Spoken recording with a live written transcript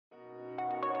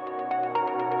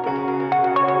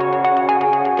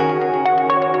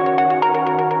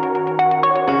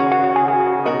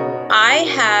I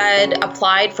had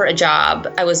applied for a job.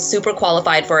 I was super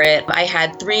qualified for it. I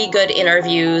had 3 good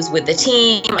interviews with the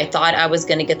team. I thought I was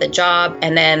going to get the job.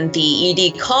 And then the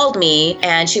ED called me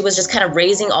and she was just kind of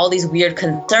raising all these weird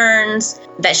concerns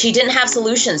that she didn't have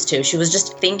solutions to. She was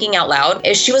just thinking out loud.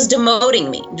 She was demoting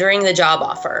me during the job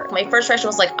offer. My first reaction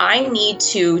was like, I need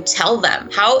to tell them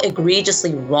how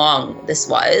egregiously wrong this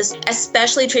was,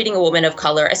 especially treating a woman of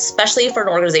color, especially for an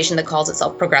organization that calls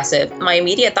itself progressive. My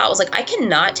immediate thought was like, I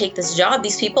cannot take this job.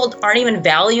 These people aren't even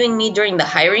valuing me during the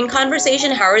hiring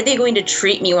conversation. How are they going to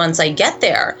treat me once I get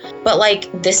there? But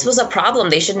like, this was a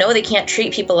problem. They should know they can't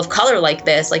treat people of color like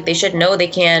this. Like, they should know they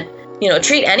can't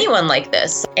treat anyone like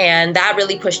this. And that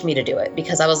really pushed me to do it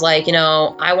because I was like,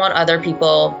 I want other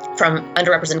people from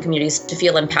underrepresented communities to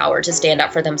feel empowered, to stand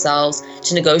up for themselves,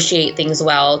 to negotiate things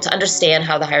well, to understand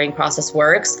how the hiring process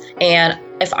works. And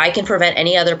if I can prevent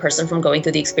any other person from going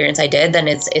through the experience I did, then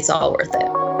it's all worth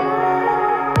it.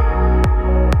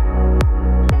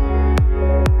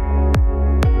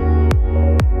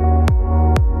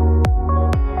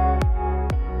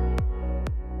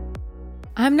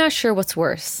 I'm not sure what's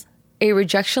worse. A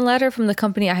rejection letter from the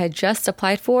company I had just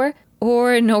applied for,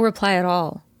 or no reply at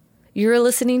all. You're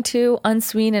listening to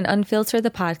Unsween and Unfiltered, the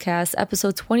podcast,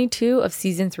 episode 22 of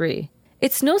season 3.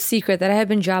 It's no secret that I have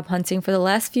been job hunting for the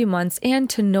last few months and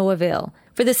to no avail.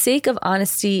 For the sake of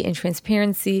honesty and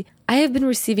transparency, I have been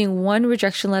receiving one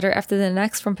rejection letter after the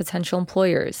next from potential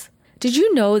employers. Did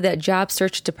you know that job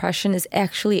search depression is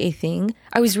actually a thing?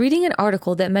 I was reading an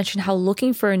article that mentioned how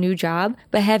looking for a new job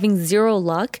but having zero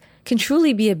luck can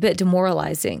truly be a bit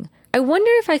demoralizing. I wonder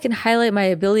if I can highlight my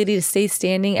ability to stay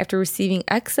standing after receiving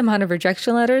X amount of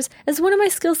rejection letters as one of my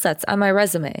skill sets on my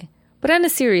resume. But on a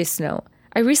serious note,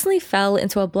 I recently fell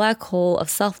into a black hole of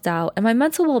self-doubt and my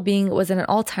mental well-being was at an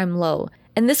all-time low.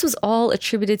 And this was all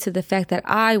attributed to the fact that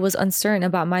I was uncertain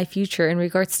about my future in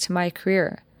regards to my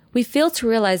career. We fail to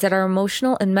realize that our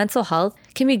emotional and mental health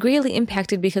can be greatly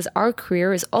impacted because our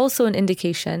career is also an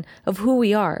indication of who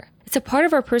we are. It's a part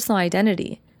of our personal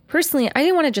identity. Personally, I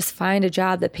didn't want to just find a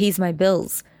job that pays my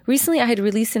bills. Recently, I had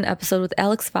released an episode with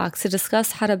Alex Fox to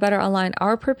discuss how to better align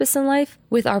our purpose in life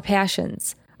with our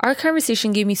passions. Our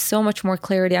conversation gave me so much more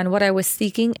clarity on what I was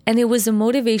seeking, and it was the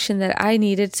motivation that I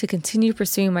needed to continue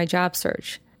pursuing my job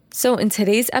search. So in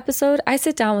today's episode, I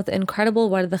sit down with the incredible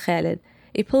Warda Khalid,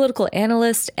 a political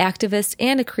analyst, activist,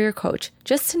 and a career coach,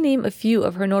 just to name a few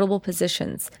of her notable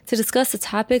positions, to discuss the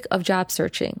topic of job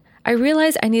searching. I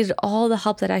realized I needed all the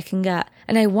help that I can get,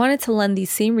 and I wanted to lend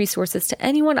these same resources to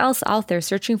anyone else out there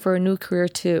searching for a new career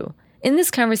too. In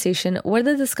this conversation,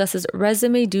 Warda discusses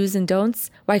resume do's and don'ts,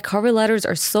 why cover letters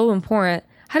are so important,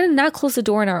 how to not close the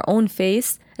door in our own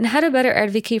face, and how to better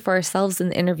advocate for ourselves in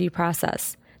the interview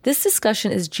process. This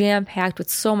discussion is jam-packed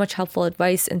with so much helpful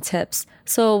advice and tips.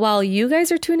 So while you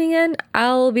guys are tuning in,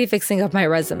 I'll be fixing up my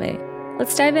resume.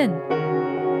 Let's dive in.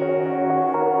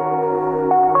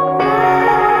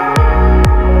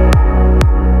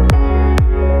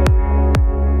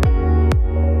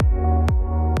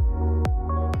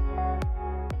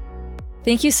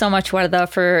 Thank you so much, Warda,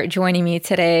 for joining me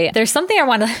today. There's something I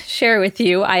want to share with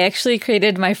you. I actually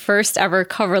created my first ever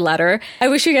cover letter. I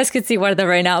wish you guys could see Warda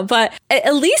right now, but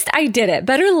at least I did it.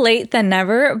 Better late than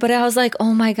never. But I was like,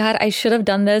 oh my God, I should have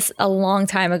done this a long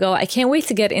time ago. I can't wait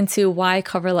to get into why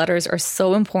cover letters are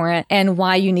so important and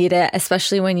why you need it,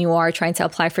 especially when you are trying to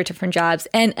apply for different jobs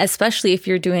and especially if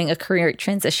you're doing a career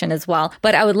transition as well.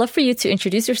 But I would love for you to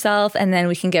introduce yourself and then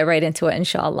we can get right into it,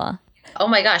 inshallah. Oh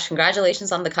my gosh,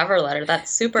 congratulations on the cover letter. That's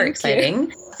super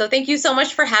exciting. So thank you so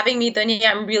much for having me, Dunya.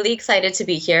 I'm really excited to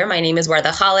be here. My name is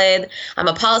Warda Khalid. I'm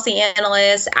a policy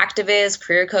analyst, activist,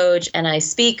 career coach, and I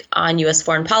speak on U.S.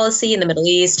 foreign policy in the Middle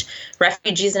East,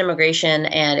 refugees and immigration,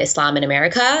 and Islam in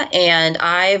America. And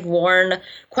I've worn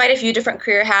quite a few different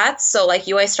career hats. So like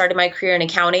you, I started my career in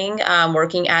accounting,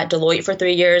 working at Deloitte for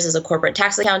 3 years as a corporate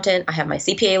tax accountant. I have my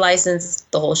CPA license,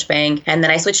 the whole shebang. And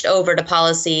then I switched over to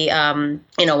policy,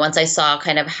 once I saw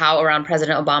kind of how around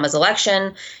President Obama's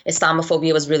election,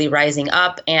 Islamophobia was really rising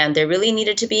up and there really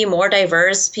needed to be more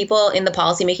diverse people in the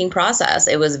policymaking process.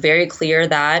 It was very clear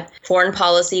that foreign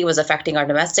policy was affecting our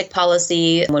domestic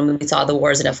policy when we saw the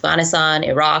wars in Afghanistan,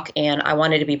 Iraq, and I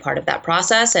wanted to be part of that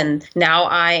process. And now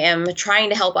I am trying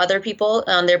to help other people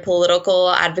on their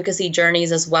political advocacy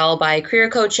journeys as well by career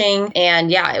coaching. And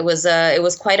yeah, it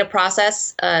was quite a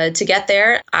process to get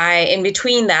there. In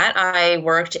between that, I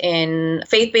worked in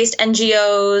faith-based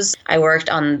NGOs. I worked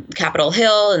on Capitol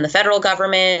Hill in the federal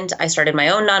government. I started my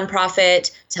own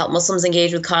nonprofit to help Muslims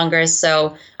engage with Congress.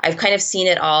 So I've kind of seen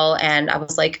it all. And I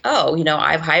was like,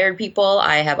 I've hired people.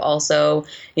 I have also,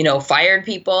 fired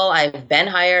people. I've been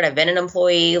hired. I've been an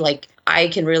employee. Like, I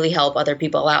can really help other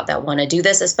people out that want to do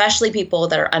this, especially people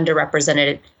that are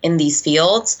underrepresented in these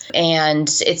fields. And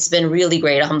it's been really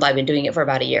great. Alhamdulillah, I've been doing it for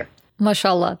about a year.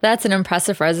 Mashallah, that's an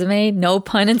impressive resume. No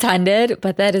pun intended,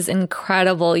 but that is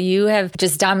incredible. You have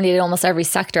just dominated almost every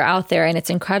sector out there. And it's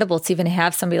incredible to even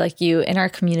have somebody like you in our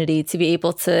community to be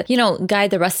able to, guide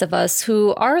the rest of us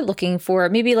who are looking for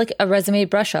maybe like a resume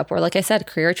brush up or, like I said,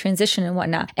 career transition and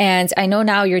whatnot. And I know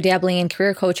now you're dabbling in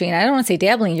career coaching. And I don't want to say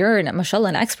dabbling, you're, mashallah,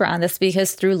 an expert on this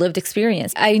because through lived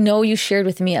experience. I know you shared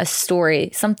with me a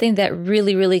story, something that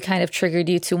really, really kind of triggered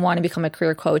you to want to become a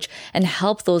career coach and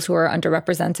help those who are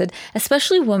underrepresented,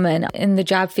 especially women in the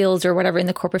job fields or whatever, in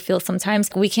the corporate field. Sometimes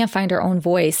we can't find our own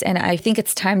voice. And I think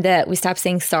it's time that we stop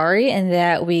saying sorry and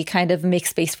that we kind of make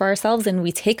space for ourselves and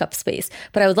we take up space.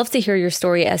 But I would love to hear your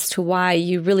story as to why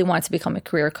you really want to become a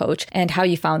career coach and how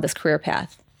you found this career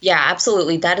path. Yeah,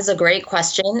 absolutely. That is a great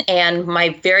question. And my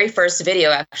very first video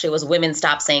actually was Women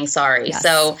Stop Saying Sorry. Yes.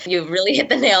 So you really hit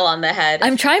the nail on the head.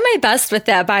 I'm trying my best with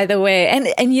that, by the way.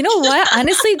 And you know what?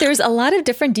 Honestly, there's a lot of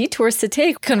different detours to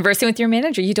take conversing with your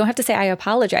manager. You don't have to say, I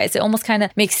apologize. It almost kind of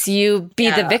makes you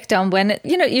be the victim when,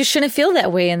 you shouldn't feel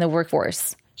that way in the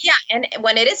workforce. Yeah. And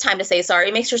when it is time to say sorry,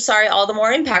 it makes your sorry all the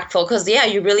more impactful because,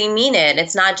 you really mean it.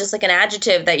 It's not just like an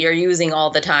adjective that you're using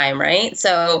all the time, right?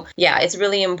 So, it's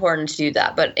really important to do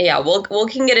that. But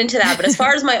we can get into that. But as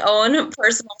far as my own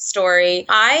personal story,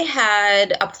 I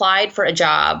had applied for a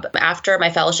job after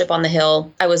my fellowship on the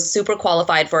Hill. I was super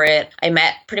qualified for it. I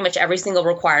met pretty much every single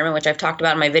requirement, which I've talked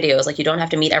about in my videos. Like you don't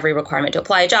have to meet every requirement to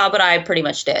apply a job, but I pretty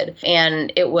much did.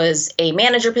 And it was a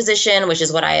manager position, which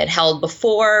is what I had held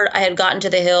before I had gotten to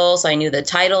the Hill. So I knew the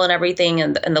title and everything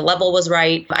and the level was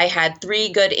right. I had 3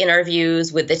 good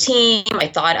interviews with the team. I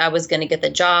thought I was going to get the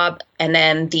job. And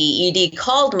then the ED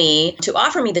called me to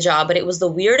offer me the job, but it was the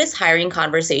weirdest hiring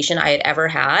conversation I had ever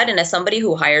had. And as somebody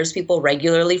who hires people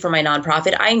regularly for my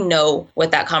nonprofit, I know what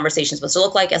that conversation is supposed to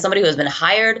look like. As somebody who has been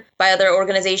hired by other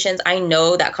organizations, I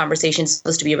know that conversation is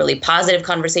supposed to be a really positive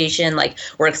conversation. Like,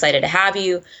 we're excited to have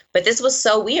you. But this was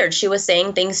so weird. She was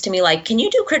saying things to me like, can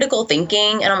you do critical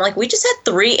thinking? And I'm like, we just had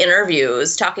 3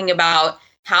 interviews talking about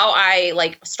how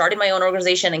I started my own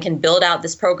organization and can build out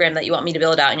this program that you want me to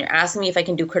build out. And you're asking me if I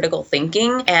can do critical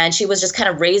thinking. And she was just kind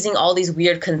of raising all these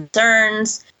weird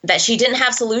concerns that she didn't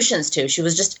have solutions to. She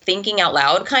was just thinking out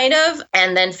loud kind of.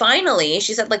 And then finally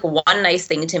she said one nice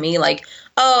thing to me, like,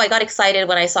 oh, I got excited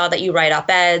when I saw that you write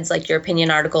op-eds, your opinion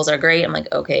articles are great. I'm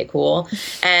like, okay, cool.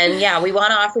 And we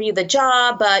want to offer you the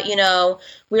job, but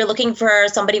we're looking for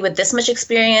somebody with this much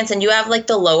experience and you have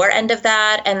the lower end of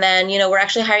that. And then, we're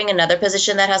actually hiring another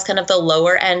position that has kind of the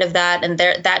lower end of that. And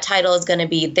that title is going to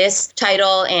be this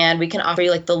title and we can offer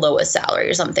you the lowest salary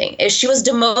or something. She was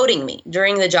demoting me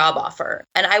during the job offer.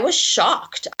 And I was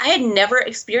shocked. I had never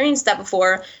experienced that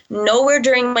before. Nowhere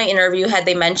during my interview had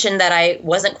they mentioned that I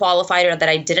wasn't qualified or that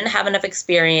I didn't have enough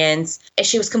experience. And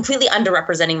she was completely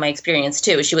underrepresenting my experience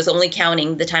too. She was only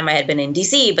counting the time I had been in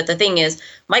DC. But the thing is,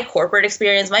 my corporate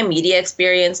experience, my media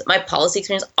experience, my policy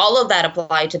experience, all of that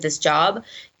applied to this job,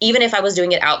 even if I was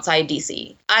doing it outside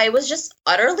DC. I was just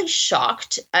utterly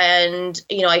shocked. And,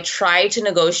 I tried to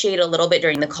negotiate a little bit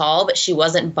during the call, but she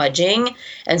wasn't budging.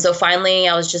 And so finally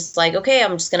I was just like, okay,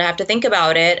 I'm just going to have to think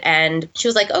about it. And she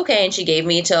was like, okay. And she gave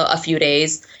me to a few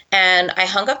days. And I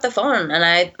hung up the phone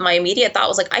and my immediate thought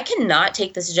was I cannot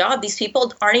take this job. These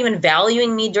people aren't even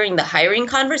valuing me during the hiring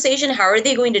conversation. How are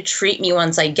they going to treat me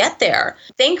once I get there?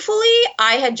 Thankfully,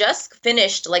 I had just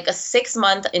finished a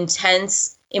 6-month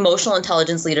intense emotional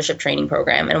intelligence leadership training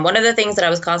program. And one of the things that I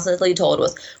was constantly told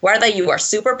was, Wardah, you are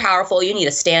super powerful. You need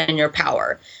to stand in your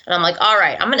power. And I'm like, all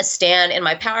right, I'm going to stand in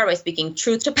my power by speaking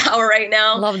truth to power right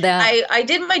now. Love that. I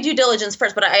did my due diligence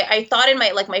first, but I thought in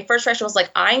my first reaction was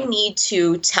I need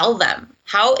to tell them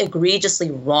how egregiously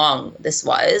wrong this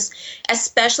was,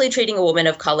 especially treating a woman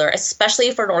of color, especially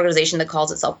for an organization that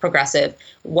calls itself progressive.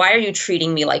 Why are you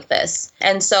treating me like this?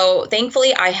 And so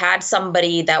thankfully, I had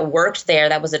somebody that worked there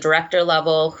that was a director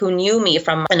level who knew me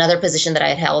from another position that I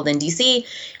had held in DC.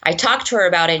 I talked to her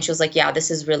about it and she was like, yeah,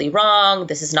 this is really wrong.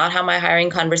 This is not how my hiring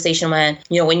conversation went.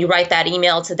 When you write that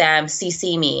email to them,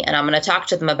 CC me and I'm going to talk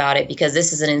to them about it because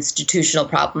this is an institutional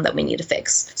problem that we need to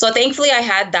fix. So thankfully, I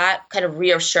had that kind of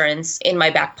reassurance in my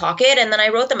back pocket. And then I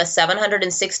wrote them a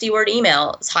 760-word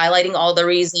email highlighting all the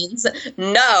reasons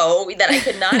that I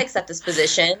could not accept this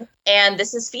position. And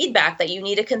this is feedback that you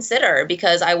need to consider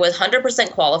because I was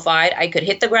 100% qualified. I could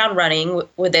hit the ground running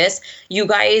with this. You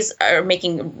guys are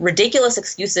making ridiculous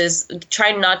excuses,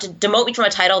 trying not to demote me from a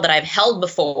title that I've held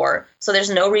before. So there's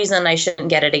no reason I shouldn't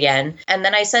get it again. And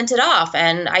then I sent it off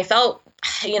and I felt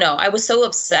I was so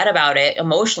upset about it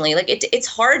emotionally. Like it's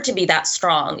hard to be that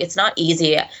strong. It's not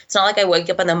easy. It's not like I wake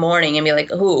up in the morning and be like,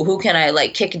 who can I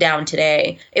like kick down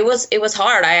today? It was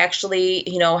hard. I actually,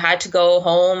 had to go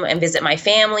home and visit my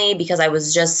family because I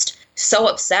was just so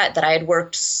upset that I had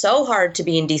worked so hard to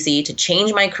be in DC, to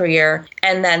change my career.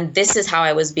 And then this is how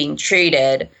I was being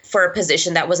treated for a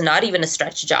position that was not even a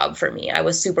stretch job for me. I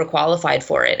was super qualified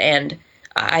for it. And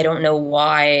I don't know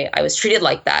why I was treated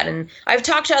like that. And I've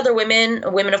talked to other women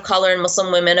of color and Muslim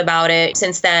women about it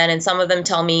since then. And some of them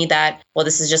tell me that, well,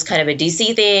 this is just kind of a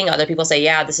DC thing. Other people say,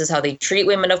 yeah, this is how they treat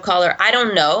women of color. I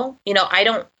don't know.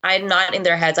 I'm not in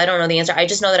their heads. I don't know the answer. I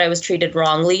just know that I was treated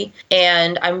wrongly.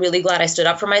 And I'm really glad I stood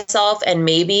up for myself. And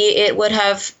maybe it would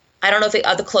have, I don't know if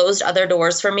it closed other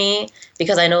doors for me,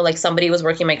 because I know like somebody was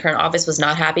working in my current office was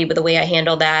not happy with the way I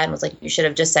handled that and was like, you should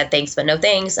have just said thanks, but no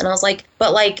thanks. And I was like,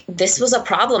 but like, this was a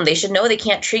problem. They should know they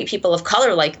can't treat people of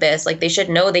color like this. Like they should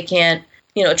know they can't,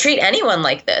 treat anyone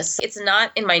like this. It's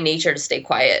not in my nature to stay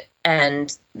quiet.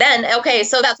 And then,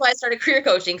 so that's why I started career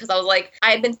coaching, because I was like, I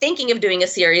had been thinking of doing a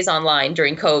series online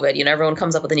during COVID. Everyone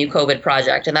comes up with a new COVID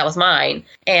project, and that was mine.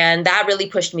 And that really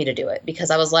pushed me to do it,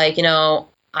 because I was like,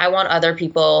 I want other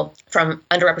people from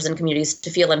underrepresented communities to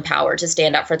feel empowered, to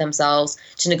stand up for themselves,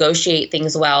 to negotiate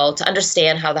things well, to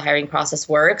understand how the hiring process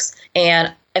works.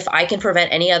 And if I can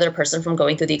prevent any other person from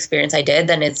going through the experience I did,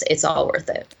 then it's all worth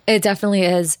it. It definitely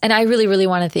is. And I really, really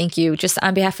want to thank you just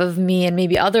on behalf of me and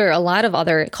maybe a lot of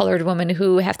other colored women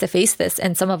who have to face this.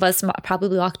 And some of us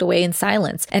probably walked away in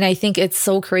silence. And I think it's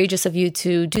so courageous of you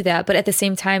to do that. But at the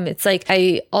same time, it's like,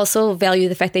 I also value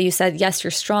the fact that you said, yes,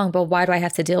 you're strong, but why do I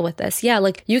have to deal with this? Yeah,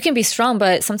 like you can be strong,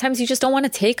 but sometimes you just don't want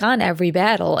to take on every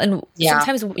battle. And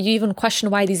sometimes you even question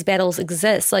why these battles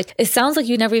exist. Like, it sounds like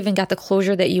you never even got the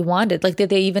closure that you wanted. Like, did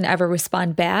they even ever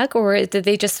respond back, or did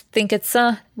they just think it's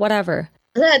whatever?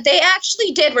 They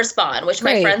actually did respond, which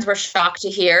my friends were shocked to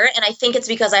hear. And I think it's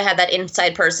because I had that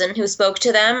inside person who spoke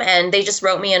to them, and they just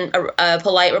wrote me a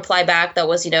polite reply back that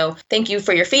was, thank you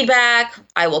for your feedback.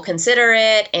 I will consider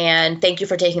it. And thank you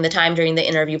for taking the time during the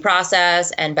interview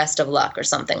process, and best of luck, or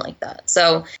something like that.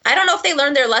 So I don't know if they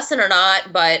learned their lesson or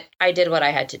not, but I did what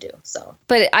I had to do. So,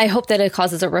 but I hope that it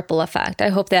causes a ripple effect. I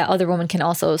hope that other women can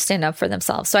also stand up for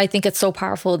themselves. So I think it's so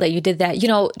powerful that you did that.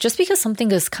 Just because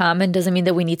something is common doesn't mean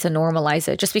that we need to normalize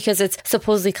it. Just because it's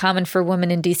supposedly common for women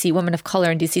in DC, women of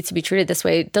color in DC, to be treated this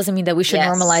way, doesn't mean that we should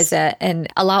normalize that and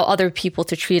allow other people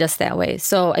to treat us that way.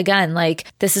 So again, like,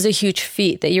 this is a huge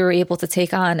feat that you were able to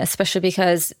take on, especially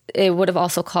because it would have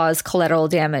also caused collateral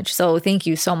damage. So thank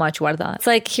you so much, Warda. It's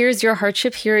like, here's your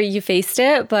hardship, here you faced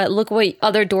it, but look what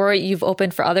other door you've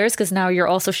opened for others, because now you're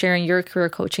also sharing your career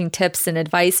coaching tips and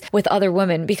advice with other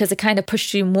women, because it kind of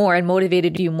pushed you more and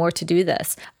motivated you more to do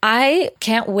this. I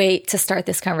can't wait to start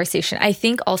this conversation. I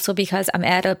think also because I'm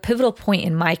at a pivotal point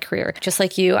in my career. Just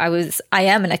like you, I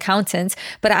am an accountant,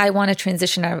 but I want to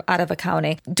transition out of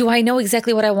accounting. Do I know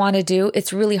exactly what I want to do?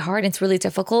 It's really hard. It's really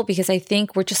difficult, because I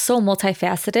think we're just so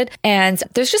multifaceted, and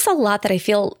there's just a lot that I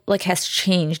feel like has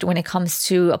changed when it comes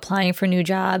to applying for new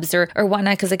jobs or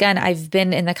whatnot. Because again, I've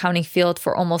been in the accounting field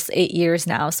for almost 8 years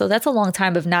now. So that's a long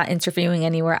time of not interviewing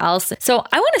anywhere else. So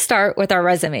I want to start with our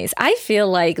resumes. I feel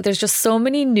like there's just so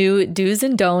many new do's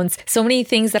and don'ts, so many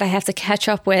things that I have to catch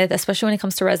up with, especially when it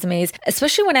comes to resumes,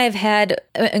 especially when I've had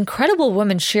incredible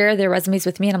women share their resumes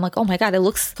with me. And I'm like, oh my God, it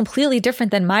looks completely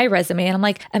different than my resume. And I'm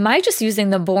like, am I just using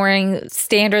the boring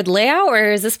standard layout,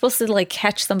 or is this supposed to like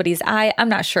catch somebody's eye? I'm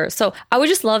not sure. So I would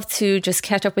just love to just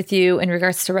catch up with you in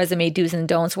regards to resume do's and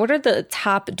don'ts. What are the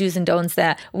top do's and don'ts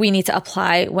that we need to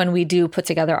apply when we do put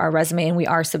together our resume and we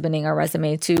are submitting our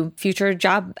resume to future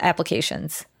job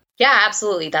applications? Yeah,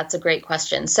 absolutely. That's a great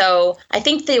question. So I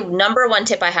think the number one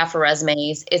tip I have for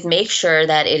resumes is make sure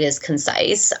that it is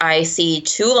concise. I see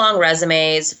too long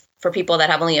resumes for people that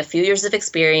have only a few years of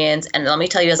experience. And let me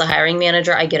tell you, as a hiring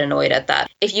manager, I get annoyed at that.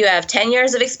 If you have 10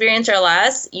 years of experience or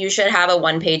less, you should have a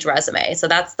one-page resume. So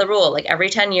that's the rule. Like every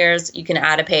 10 years, you can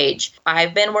add a page.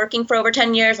 I've been working for over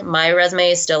 10 years. My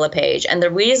resume is still a page. And the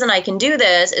reason I can do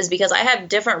this is because I have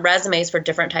different resumes for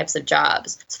different types of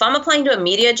jobs. So if I'm applying to a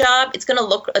media job, it's going to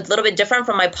look a little bit different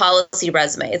from my policy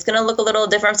resume. It's going to look a little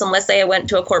different from, let's say I went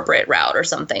to a corporate route or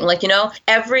something. Like,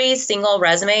 every single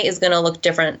resume is going to look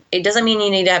different. It doesn't mean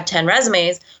you need to have 10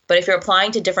 resumes, but if you're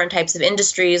applying to different types of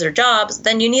industries or jobs,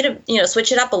 then you need to,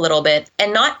 switch it up a little bit.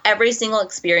 And not every single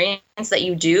experience that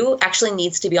you do actually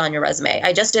needs to be on your resume.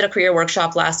 I just did a career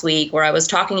workshop last week where I was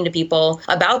talking to people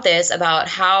about this, about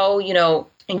how,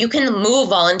 you can move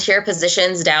volunteer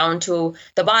positions down to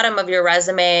the bottom of your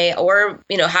resume, or,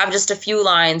 have just a few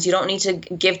lines. You don't need to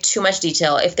give too much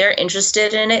detail. If they're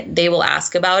interested in it, they will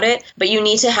ask about it, but you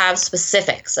need to have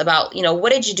specifics about,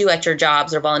 what did you do at your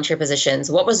jobs or volunteer positions?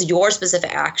 What was your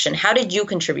specific action? How did you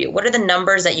contribute? What are the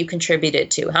numbers that you contributed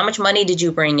to? How much money did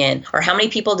you bring in? Or how many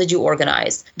people did you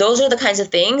organize? Those are the kinds of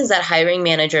things that hiring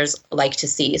managers like to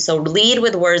see. So lead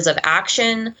with words of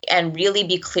action and really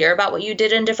be clear about what you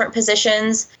did in different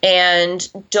positions. And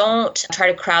don't try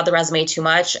to crowd the resume too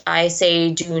much. I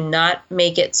say do not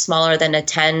make it smaller than a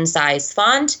 10 size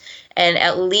font, and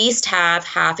at least have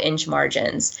 1/2 inch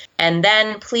margins. And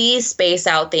then please space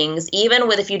out things, even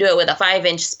if you do it with a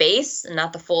 5-inch space,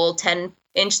 not the full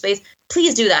 10-inch space,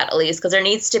 please do that at least, because there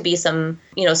needs to be some,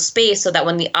 space so that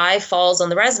when the eye falls on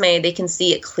the resume, they can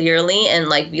see it clearly and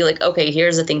be like, okay,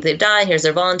 here's the things they've done, here's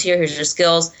their volunteer, here's their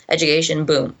skills, education,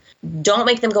 boom. Don't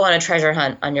make them go on a treasure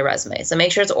hunt on your resume. So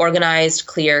make sure it's organized,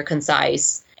 clear,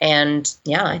 concise. And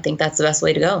yeah, I think that's the best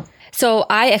way to go. So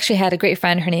I actually had a great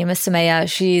friend. Her name is Samaya.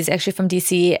 She's actually from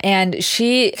DC, and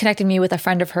she connected me with a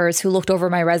friend of hers who looked over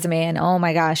my resume, and oh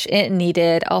my gosh, it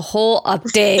needed a whole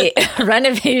update,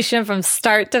 renovation from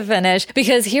start to finish,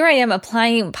 because here I am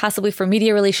applying possibly for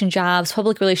media relation jobs,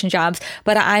 public relation jobs,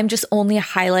 but I'm just only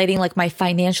highlighting my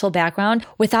financial background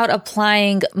without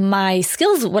applying my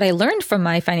skills, what I learned from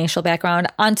my financial background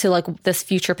onto this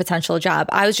future potential job.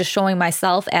 I was just showing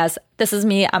myself as, this is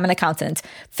me, I'm an accountant.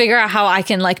 Figure out how I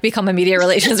can become a media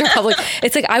relations or public.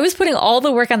 It's I was putting all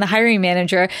the work on the hiring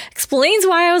manager, explains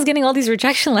why I was getting all these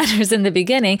rejection letters in the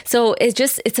beginning. So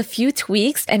it's a few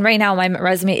tweaks. And right now my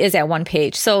resume is at 1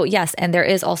 page. So yes, and there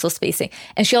is also spacing.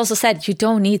 And she also said, you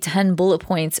don't need 10 bullet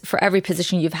points for every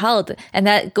position you've held. And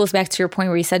that goes back to your point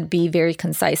where you said, be very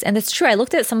concise. And that's true. I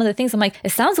looked at some of the things. I'm like,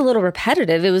 it sounds a little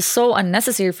repetitive. It was so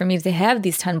unnecessary for me to have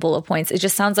these 10 bullet points. It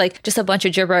just sounds like just a bunch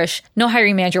of gibberish. No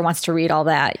hiring manager wants to read all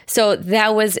that. So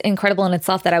that was incredible in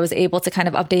itself that I was able to kind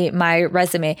of update my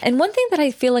resume. And one thing that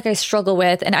I feel like I struggle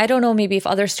with, and I don't know maybe if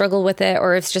others struggle with it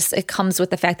or if it's just it comes with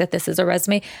the fact that this is a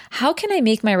resume, how can I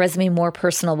make my resume more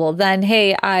personable than,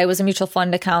 hey, I was a mutual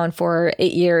fund account for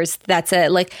 8 years, that's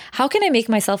it. How can I make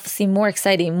myself seem more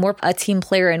exciting, more a team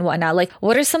player and whatnot?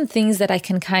 What are some things that I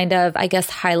can kind of, I guess,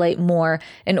 highlight more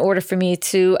in order for me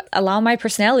to allow my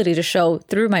personality to show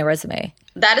through my resume?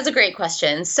 That is a great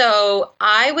question. So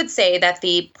I would say that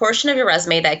the portion of your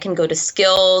resume that can go to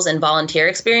skills and volunteer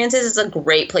experiences is a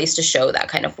great place to show that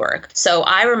kind of work. So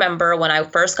I remember when I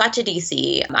first got to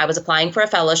DC, I was applying for a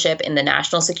fellowship in the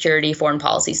national security foreign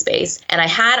policy space. And I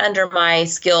had under my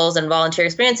skills and volunteer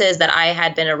experiences that I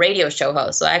had been a radio show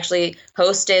host. So I actually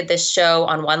hosted this show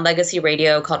on One Legacy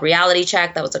Radio called Reality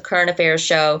Check. That was a current affairs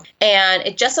show. And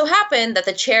it just so happened that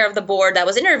the chair of the board that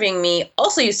was interviewing me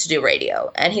also used to do radio.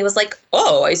 And he was like,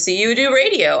 oh, I see you do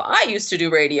radio. I used to do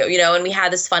radio, and we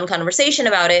had this fun conversation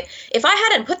about it. If I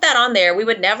hadn't put that on there, we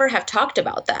would never have talked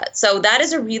about that. So that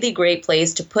is a really great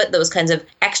place to put those kinds of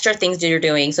extra things that you're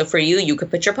doing. So for you, you could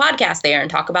put your podcast there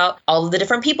and talk about all of the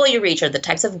different people you reach or the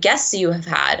types of guests you have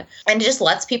had. And it just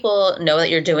lets people know that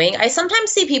you're doing. I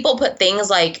sometimes see people put things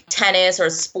like tennis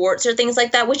or sports or things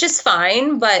like that, which is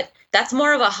fine, but that's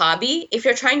more of a hobby. If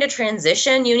you're trying to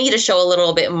transition, you need to show a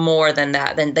little bit more than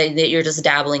that you're just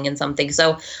dabbling in something.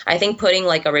 So I think putting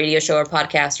a radio show or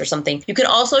podcast or something. You can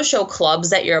also show clubs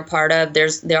that you're a part of.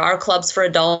 There are clubs for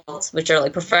adults, which are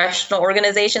professional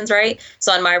organizations, right?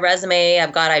 So on my resume,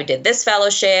 I did this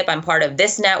fellowship. I'm part of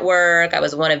this network. I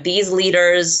was one of these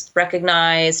leaders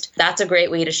recognized. That's a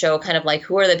great way to show kind of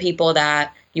who are the people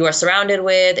that you are surrounded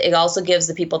with. It also gives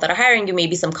the people that are hiring you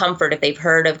maybe some comfort if they've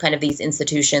heard of kind of these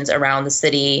institutions around the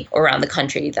city or around the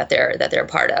country that they're a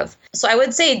part of. So I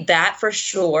would say that for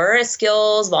sure,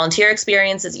 skills, volunteer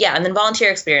experiences. Yeah. And then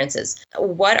volunteer experiences.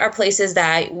 What are places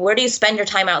where do you spend your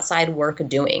time outside work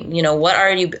doing? What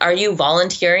are you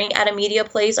volunteering at a media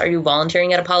place? Are you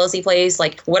volunteering at a policy place?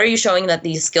 What are you showing that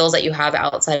these skills that you have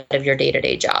outside of your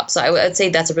day-to-day job? So I would say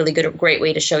that's a really great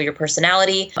way to show your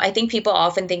personality. I think people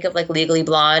often think of Legally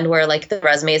Blonde, where the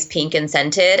resume is pink and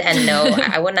scented, and no,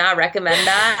 I would not recommend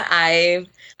that. I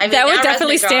mean, that would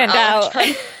definitely stand out.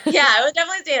 Yeah, it would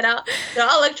definitely stand out. They're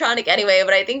all electronic anyway,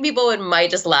 but I think people might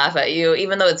just laugh at you,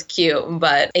 even though it's cute.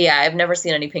 But yeah, I've never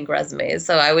seen any pink resumes.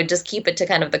 So I would just keep it to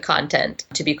kind of the content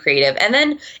to be creative. And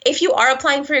then if you are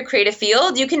applying for a creative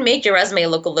field, you can make your resume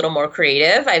look a little more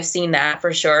creative. I've seen that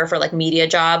for sure for media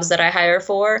jobs that I hire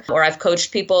for, or I've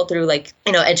coached people through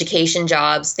education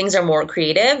jobs. Things are more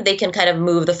creative. They can kind of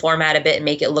move the format a bit and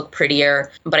make it look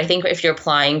prettier. But I think if you're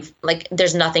applying,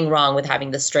 there's nothing wrong with having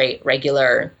the straight,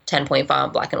 regular 10-point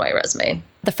font, black and white resume.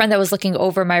 The friend that was looking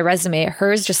over my resume,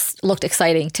 hers just looked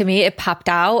exciting. To me, it popped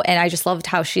out and I just loved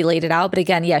how she laid it out. But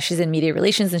again, yeah, she's in media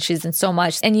relations and she's in so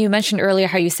much. And you mentioned earlier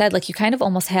how you said like you kind of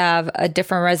almost have a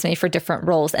different resume for different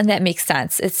roles. And that makes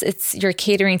sense. It's you're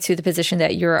catering to the position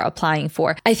that you're applying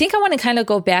for. I think I want to kind of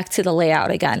go back to the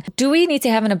layout again. Do we need to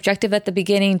have an objective at the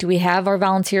beginning? Do we have our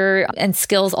volunteer and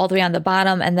skills all the way on the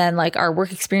bottom and then like our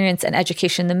work experience and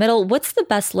education in the middle? What's the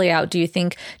best layout, do you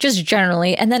think, just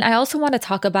generally? And then I also want to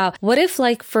talk about what if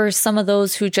like for some of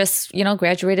those who just,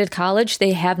 graduated college,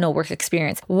 they have no work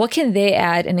experience. What can they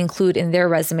add and include in their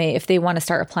resume if they want to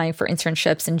start applying for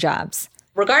internships and jobs?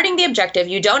 Regarding the objective,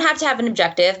 you don't have to have an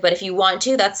objective, but if you want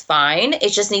to, that's fine. It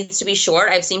just needs to be short.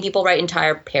 I've seen people write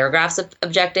entire paragraphs of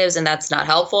objectives, and that's not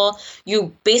helpful.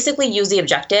 You basically use the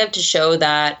objective to show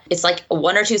that it's like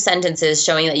 1 or 2 sentences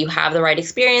showing that you have the right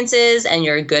experiences and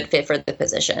you're a good fit for the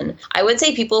position. I would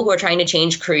say people who are trying to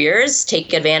change careers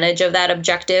take advantage of that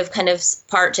objective kind of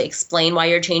part to explain why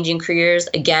you're changing careers.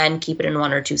 Again, keep it in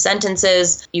 1 or 2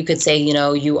 sentences. You could say,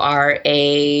 you are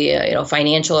a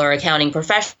financial or accounting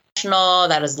professional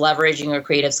that is leveraging your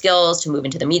creative skills to move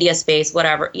into the media space,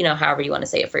 whatever, however you want to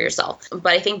say it for yourself.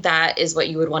 But I think that is what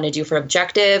you would want to do for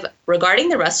objective. Regarding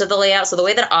the rest of the layout, so the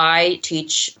way that I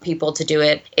teach people to do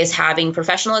it is having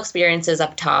professional experiences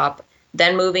up top,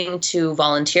 then moving to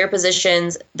volunteer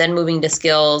positions, then moving to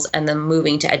skills, and then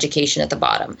moving to education at the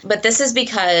bottom. But this is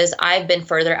because I've been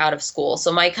further out of school.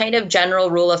 So my kind of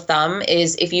general rule of thumb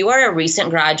is if you are a recent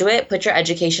graduate, put your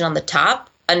education on the top,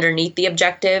 underneath the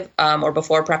objective or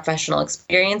before professional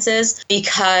experiences,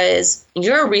 because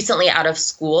you're recently out of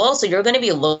school. So you're going to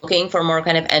be looking for more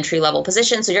kind of entry-level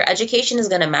positions. So your education is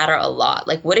going to matter a lot.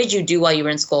 Like, what did you do while you were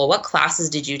in school? What classes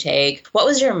did you take? What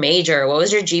was your major? What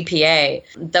was your GPA?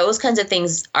 Those kinds of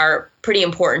things are pretty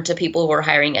important to people who are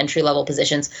hiring entry-level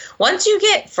positions. Once you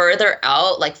get further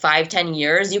out, like 5-10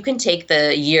 years, you can take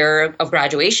the year of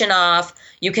graduation off.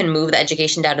 You can move the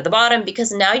education down to the bottom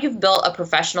because now you've built a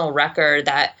professional record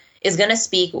that is going to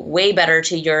speak way better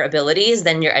to your abilities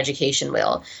than your education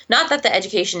will. Not that the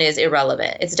education is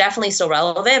irrelevant. It's definitely still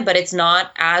relevant, but it's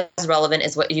not as relevant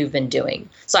as what you've been doing.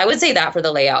 So I would say that for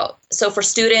the layout. So for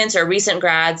students or recent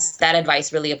grads, that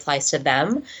advice really applies to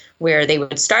them, where they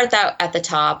would start that at the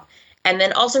top and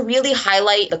then also really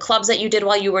highlight the clubs that you did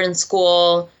while you were in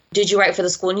school. Did you write for the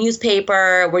school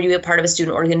newspaper? Were you a part of a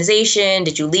student organization?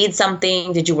 Did you lead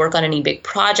something? Did you work on any big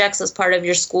projects as part of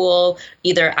your school,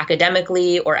 either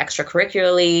academically or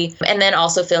extracurricularly? And then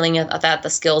also filling out the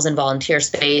skills and volunteer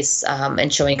space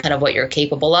and showing kind of what you're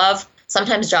capable of.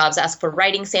 Sometimes jobs ask for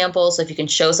writing samples. So if you can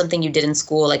show something you did in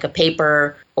school, like a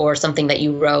paper or something that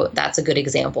you wrote, that's a good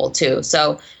example too.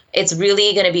 So it's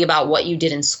really going to be about what you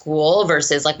did in school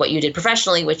versus like what you did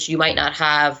professionally, which you might not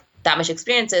have that much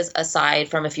experiences aside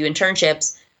from a few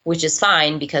internships, which is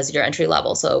fine because you're entry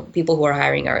level. So people who are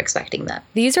hiring are expecting that.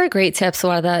 These are great tips,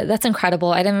 Wardah. That's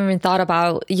incredible. I didn't even thought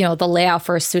about, the layout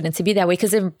for a student to be that way,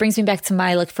 because it brings me back to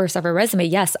my first ever resume.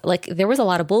 Yes, there was a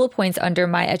lot of bullet points under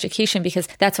my education because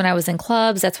that's when I was in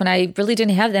clubs. That's when I really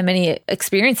didn't have that many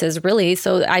experiences really.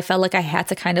 So I felt like I had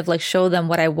to kind of show them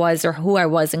what I was or who I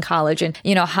was in college and,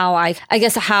 how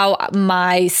how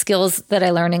my skills that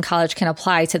I learned in college can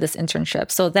apply to this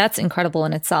internship. So that's incredible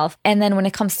in itself. And then when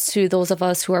it comes to those of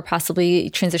us who are possibly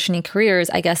transitioning careers,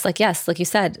 I guess, yes, like you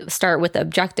said, start with the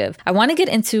objective. I want to get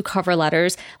into cover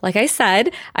letters. Like I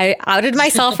said, I outed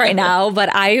myself right now,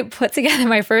 but I put together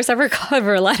my first ever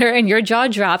cover letter and your jaw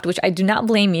dropped, which I do not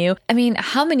blame you. I mean,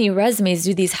 how many resumes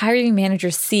do these hiring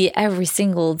managers see every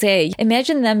single day?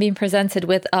 Imagine them being presented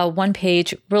with a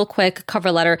 1-page, real quick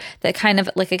cover letter that kind of,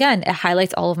 again, it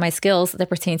highlights all of my skills that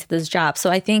pertain to this job. So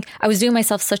I think I was doing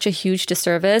myself such a huge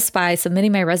disservice by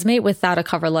submitting my resume without a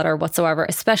cover letter whatsoever,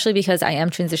 especially because I am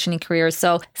transitioning careers.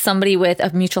 So somebody with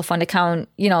a mutual fund account,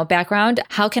 background,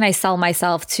 how can I sell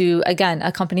myself to, again,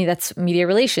 a company that's media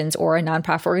relations or a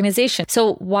nonprofit organization?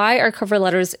 So why are cover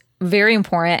letters very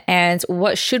important and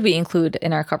what should we include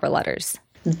in our cover letters?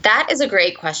 That is a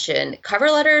great question.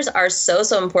 Cover letters are so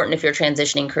important if you're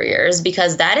transitioning careers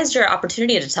because that is your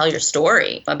opportunity to tell your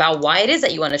story about why it is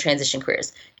that you want to transition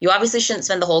careers. You obviously shouldn't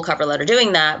spend the whole cover letter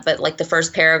doing that, but the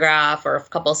first paragraph or a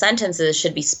couple of sentences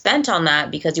should be spent on that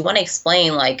because you want to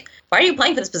explain why are you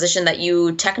applying for this position that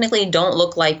you technically don't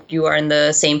look like you are in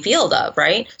the same field of,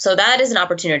 right? So that is an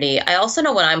opportunity. I also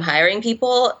know when I'm hiring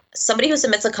people, somebody who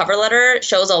submits a cover letter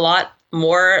shows a lot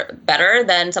more better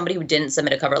than somebody who didn't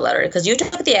submit a cover letter, because you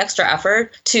took the extra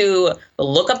effort to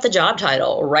look up the job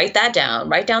title, write down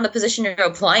the position you're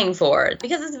applying for,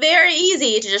 because it's very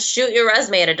easy to just shoot your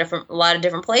resume at a lot of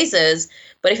different places.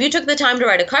 But if you took the time to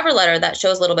write a cover letter, that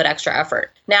shows a little bit extra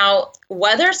effort. Now,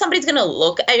 whether somebody's going to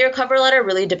look at your cover letter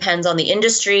really depends on the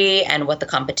industry and what the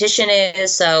competition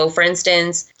is. So, for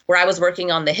instance, where I was working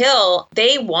on the Hill,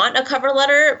 they want a cover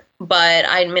letter. But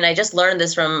I just learned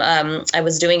this from, I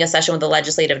was doing a session with the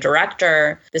legislative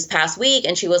director this past week,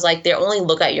 and she was like, they only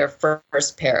look at your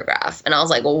first paragraph. And I was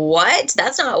like, what?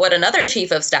 That's not what another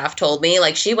chief of staff told me.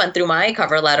 Like, she went through my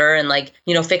cover letter and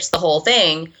fixed the whole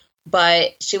thing.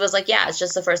 But she was like, yeah, it's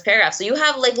just the first paragraph. So you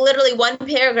have literally one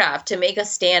paragraph to make a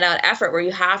standout effort where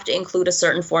you have to include a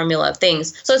certain formula of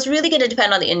things. So it's really going to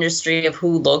depend on the industry of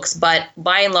who looks. But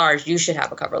by and large, you should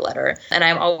have a cover letter. And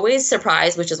I'm always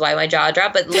surprised, which is why my jaw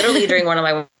dropped. But literally during one of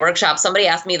my workshops, somebody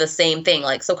asked me the same thing.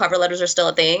 So cover letters are still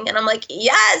a thing? And I'm like,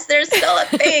 yes, they're still a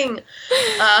thing.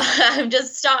 I'm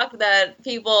just shocked that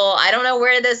people, I don't know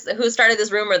who started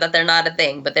this rumor that they're not a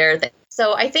thing, but they're a thing.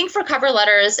 So I think for cover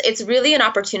letters, it's really an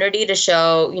opportunity to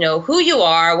show, who you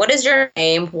are, what is your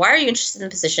name, why are you interested in the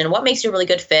position, what makes you a really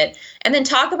good fit, and then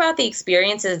talk about the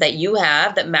experiences that you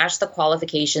have that match the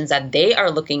qualifications that they are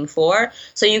looking for,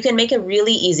 so you can make a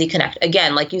really easy connect.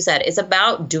 Again, like you said, it's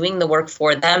about doing the work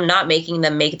for them, not making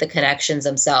them make the connections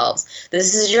themselves.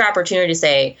 This is your opportunity to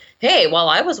say, hey, while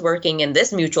I was working in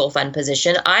this mutual fund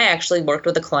position, I actually worked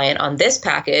with a client on this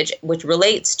package, which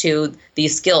relates to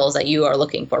these skills that you are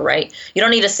looking for, right? You don't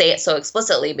need to say it so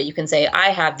explicitly, but you can say, I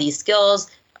have these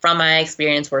skills from my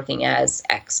experience working as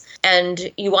X.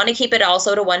 And you want to keep it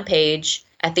also to one page.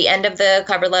 At the end of the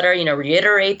cover letter,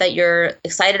 reiterate that you're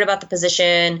excited about the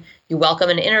position, you welcome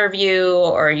an interview,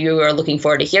 or you are looking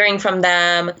forward to hearing from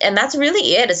them. And that's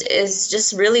really it. It's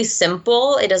just really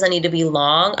simple. It doesn't need to be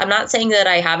long. I'm not saying that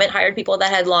I haven't hired people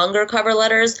that had longer cover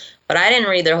letters, but I didn't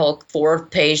read their whole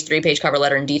 4-page, 3-page cover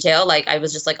letter in detail. I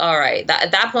was just like, all right.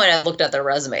 At that point, I looked at their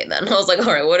resume then. I was like,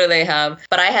 all right, what do they have?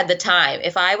 But I had the time.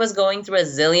 If I was going through a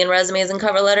zillion resumes and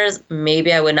cover letters,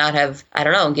 maybe I would not have,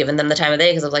 given them the time of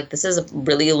day, because I was like, this is a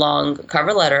really long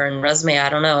cover letter and resume. I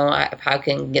don't know how I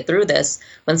can get through this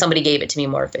when somebody gave it to me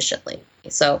more efficiently.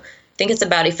 So I think it's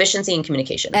about efficiency and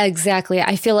communication. Exactly.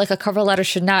 I feel like a cover letter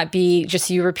should not be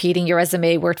just you repeating your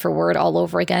resume word for word all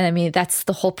over again. That's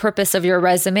the whole purpose of your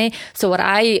resume. So what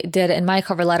I did in my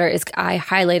cover letter is I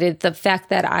highlighted the fact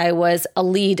that I was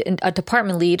a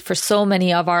department lead for so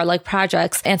many of our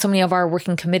projects and so many of our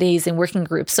working committees and working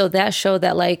groups. So that showed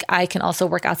that I can also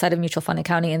work outside of mutual fund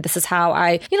accounting. And this is how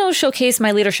I, showcase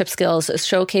my leadership skills,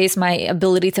 showcase my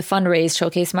ability to fundraise,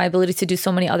 showcase my ability to do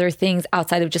so many other things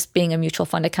outside of just being a mutual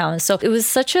fund accountant. So it was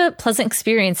such a pleasant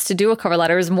experience to do a cover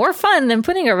letter. It was more fun than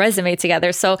putting a resume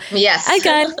together. So yes,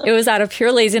 again, it was out of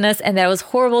pure laziness, and that was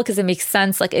horrible because it makes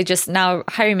sense. It just now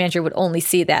hiring manager would only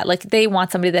see that. They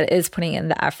want somebody that is putting in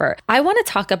the effort. I want to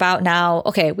talk about now,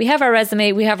 okay, we have our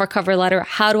resume, we have our cover letter.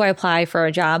 How do I apply for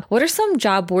a job? What are some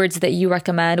job boards that you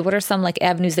recommend? What are some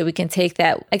avenues that we can take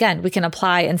that, again, we can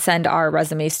apply and send our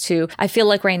resumes to? I feel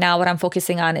like right now what I'm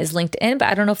focusing on is LinkedIn, but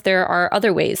I don't know if there are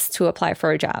other ways to apply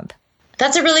for a job.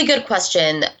 That's a really good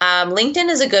question. LinkedIn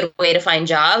is a good way to find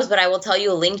jobs, but I will tell you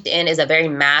LinkedIn is a very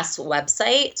mass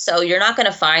website. So you're not going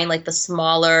to find the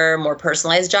smaller, more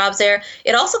personalized jobs there.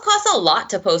 It also costs a lot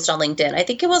to post on LinkedIn. I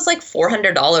think it was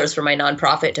 $400 for my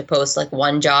nonprofit to post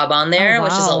one job on there, oh, wow.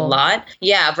 Which is a lot.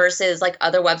 Yeah, versus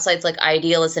other websites like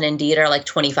Idealist and Indeed are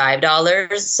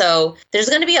 $25. So there's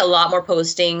going to be a lot more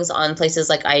postings on places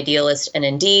like Idealist and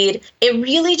Indeed. It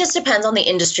really just depends on the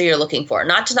industry you're looking for.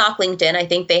 Not to knock LinkedIn. I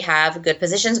think they have good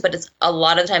positions, but it's a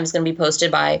lot of times going to be posted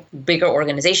by bigger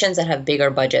organizations that have bigger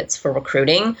budgets for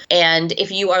recruiting. And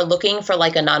if you are looking for a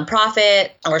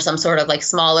nonprofit or some sort of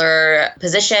smaller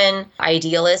position,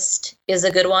 Idealist is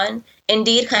a good one.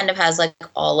 Indeed kind of has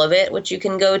all of it, which you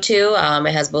can go to.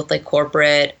 It has both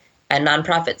corporate and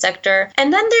nonprofit sector.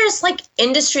 And then there's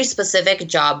industry specific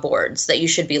job boards that you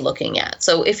should be looking at.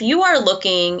 So if you are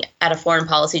looking at a foreign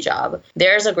policy job,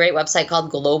 there's a great website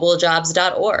called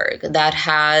globaljobs.org that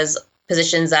has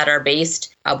positions that are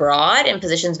based abroad and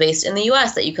positions based in the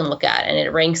US that you can look at. And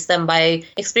it ranks them by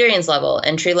experience level,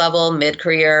 entry level,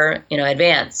 mid-career,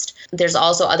 advanced. There's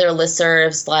also other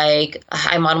listservs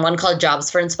I'm on one called Jobs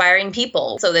for Inspiring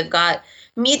People. So they've got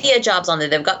media jobs on there.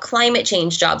 They've got climate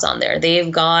change jobs on there.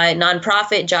 They've got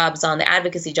nonprofit jobs on there,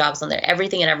 advocacy jobs on there,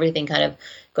 everything kind of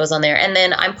goes on there. And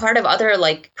then I'm part of other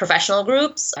like professional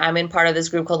groups. I'm in part of this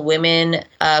group called Women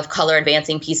of Color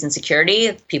Advancing Peace and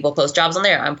Security. People post jobs on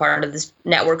there. I'm part of this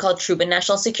network called Truman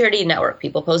National Security Network.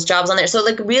 People post jobs on there. So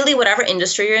like really whatever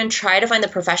industry you're in, try to find the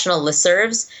professional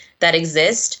listservs that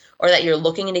exist or that you're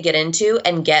looking to get into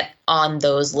and get on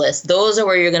those lists. Those are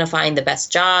where you're going to find the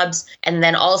best jobs. And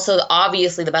then also,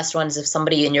 obviously, the best one is if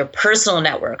somebody in your personal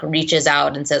network reaches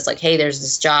out and says like, hey, there's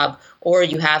this job, or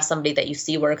you have somebody that you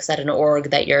see works at an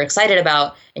org that you're excited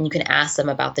about, and you can ask them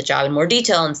about the job in more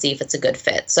detail and see if it's a good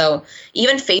fit. So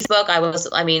even Facebook,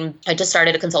 I just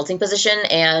started a consulting position,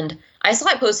 and I saw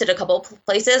I posted a couple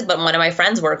places, but one of my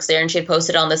friends works there, and she had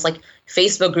posted on this like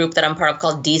Facebook group that I'm part of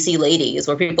called DC Ladies,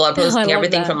 where people are posting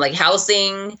everything from like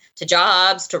housing to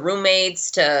jobs to roommates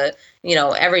to,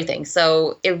 everything.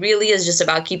 So it really is just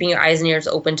about keeping your eyes and ears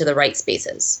open to the right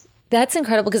spaces. That's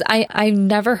incredible because I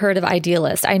never heard of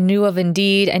Idealist. I knew of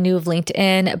Indeed, I knew of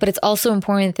LinkedIn, but it's also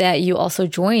important that you also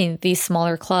join these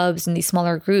smaller clubs and these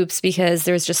smaller groups because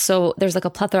there's like a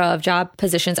plethora of job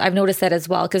positions. I've noticed that as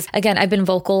well because again, I've been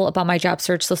vocal about my job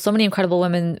search. So many incredible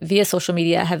women via social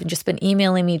media have just been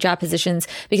emailing me job positions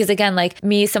because again, like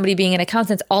me, somebody being an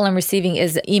accountant, all I'm receiving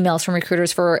is emails from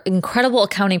recruiters for incredible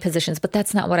accounting positions, but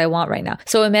that's not what I want right now.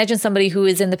 So imagine somebody who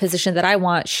is in the position that I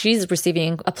want, she's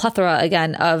receiving a plethora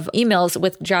again of emails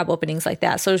with job openings like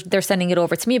that. So they're sending it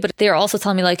over to me, but they're also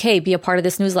telling me like, hey, be a part of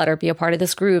this newsletter, be a part of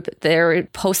this group. They're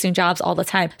posting jobs all the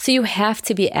time. So you have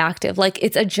to be active. Like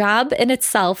it's a job in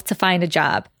itself to find a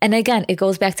job. And again, it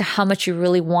goes back to how much you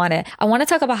really want it. I want to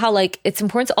talk about how like it's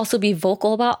important to also be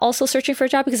vocal about also searching for a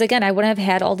job because again, I wouldn't have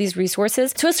had all these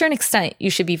resources. To a certain extent, you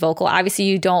should be vocal. Obviously,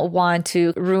 you don't want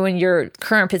to ruin your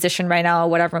current position right now,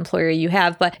 whatever employer you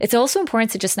have, but it's also important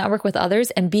to just network with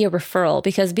others and be a referral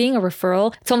because being a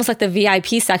referral, it's almost like the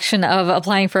VIP section of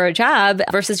applying for a job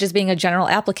versus just being a general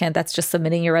applicant that's just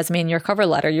submitting your resume and your cover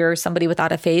letter. You're somebody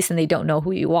without a face and they don't know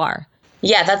who you are.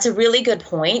 Yeah, that's a really good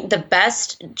point. The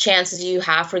best chances you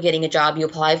have for getting a job you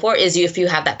apply for is if you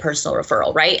have that personal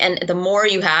referral, right? And the more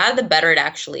you have, the better it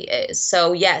actually is.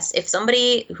 So yes, if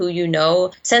somebody who you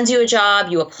know sends you a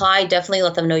job, you apply, definitely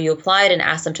let them know you applied and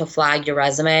ask them to flag your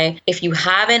resume. If you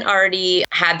haven't already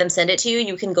had them send it to you,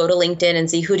 you can go to LinkedIn and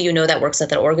see who do you know that works at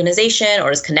that organization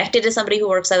or is connected to somebody who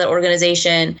works at that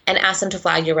organization and ask them to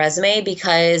flag your resume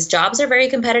because jobs are very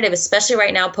competitive, especially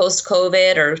right now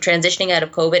post-COVID or transitioning out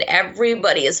of COVID. Everybody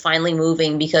is finally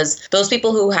moving because those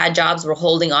people who had jobs were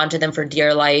holding on to them for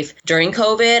dear life during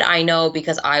COVID. I know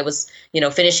because I was,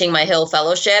 finishing my Hill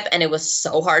Fellowship and it was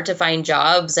so hard to find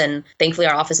jobs. And thankfully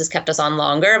our offices kept us on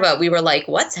longer, but we were like,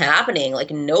 what's happening?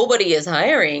 Like nobody is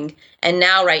hiring. And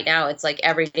now, right now, it's like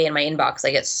every day in my inbox,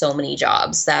 I get so many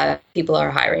jobs that people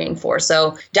are hiring for.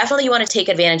 So definitely you want to take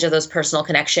advantage of those personal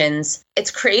connections.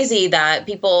 It's crazy that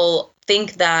people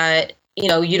think that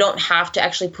you don't have to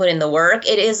actually put in the work.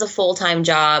 It is a full-time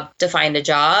job to find a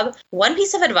job. One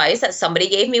piece of advice that somebody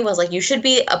gave me was like, you should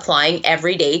be applying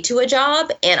every day to a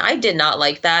job. And I did not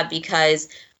like that because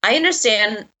I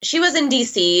understand she was in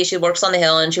DC, she works on the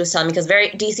Hill, and she was telling me because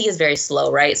DC is very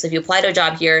slow, right? So if you apply to a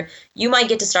job here, you might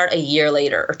get to start a year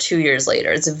later or 2 years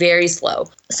later. It's very slow.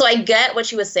 So I get what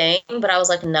she was saying, but I was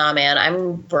like, nah, man,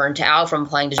 I'm burnt out from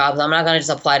applying to jobs. I'm not going to just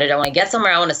apply to it. I want to get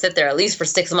somewhere. I want to sit there at least for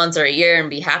 6 months or a year and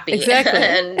be happy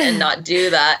and not do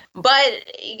that. But,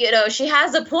 she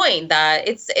has a point that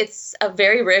it's a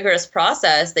very rigorous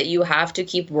process that you have to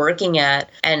keep working at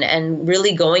and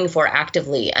really going for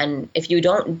actively. And if you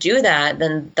don't do that,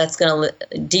 then that's going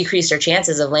to decrease your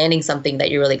chances of landing something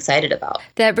that you're really excited about.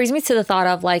 That brings me to the thought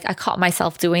of like, I caught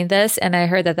myself doing this and I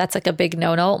heard that that's like a big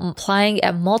no-no, applying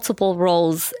at multiple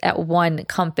roles at one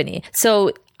company.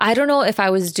 So I don't know if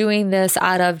I was doing this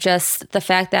out of just the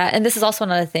fact that, and this is also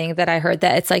another thing that I heard,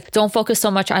 that it's like, don't focus so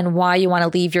much on why you want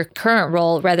to leave your current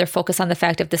role, rather focus on the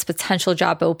fact if this potential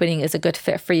job opening is a good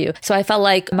fit for you. So I felt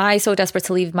like, am I so desperate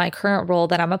to leave my current role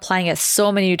that I'm applying at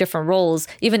so many different roles,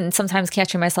 even sometimes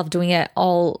catching myself doing it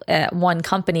all at one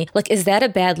company? Like, is that a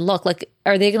bad look? Like,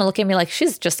 are they going to look at me like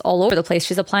she's just all over the place?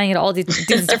 She's applying at all these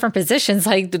different positions.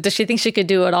 Like, does she think she could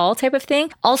do it all type of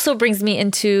thing? Also brings me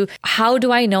into, how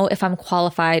do I know if I'm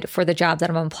qualified for the job that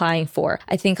I'm applying for?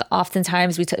 I think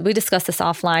oftentimes we discuss this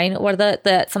offline, where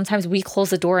that sometimes we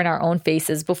close the door in our own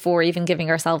faces before even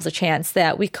giving ourselves a chance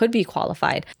that we could be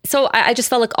qualified. So I just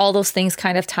felt like all those things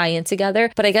kind of tie in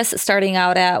together. But I guess starting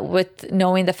out with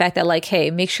knowing the fact that like,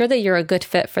 hey, make sure that you're a good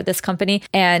fit for this company.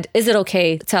 And is it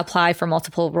okay to apply for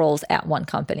multiple roles at one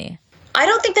company? I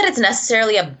don't think that it's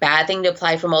necessarily a bad thing to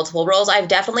apply for multiple roles. I've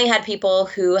definitely had people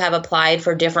who have applied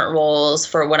for different roles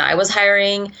for when I was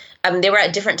hiring. They were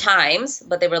at different times,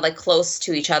 but they were like close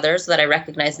to each other so that I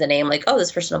recognized the name, like, oh,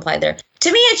 this person applied there.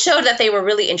 To me, it showed that they were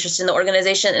really interested in the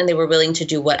organization and they were willing to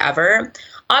do whatever.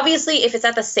 Obviously, if it's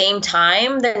at the same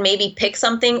time, then maybe pick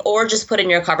something or just put in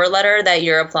your cover letter that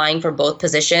you're applying for both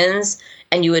positions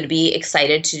and you would be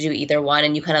excited to do either one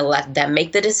and you kind of let them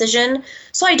make the decision.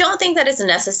 So I don't think that it's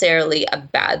necessarily a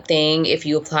bad thing if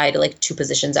you apply to like 2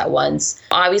 positions at once.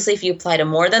 Obviously, if you apply to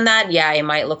more than that, yeah, it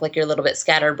might look like you're a little bit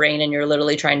scatterbrained and you're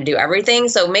literally trying to do everything.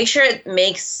 So make sure it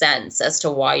makes sense as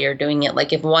to why you're doing it.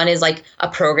 Like if one is like a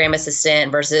program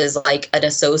assistant versus like an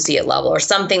associate level or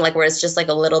something like where it's just like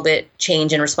a little bit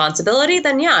change in responsibility,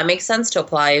 then yeah, it makes sense to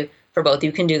apply for both.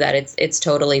 You can do that. It's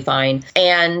totally fine.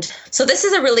 And so this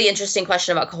is a really interesting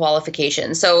question about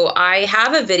qualification. So I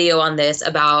have a video on this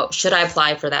about should I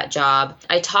apply for that job.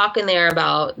 I talk in there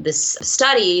about this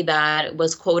study that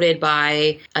was quoted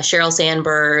by Sheryl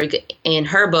Sandberg in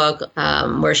her book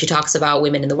where she talks about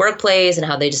women in the workplace and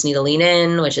how they just need to lean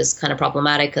in, which is kind of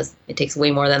problematic because it takes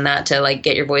way more than that to like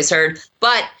get your voice heard.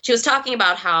 But she was talking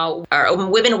about how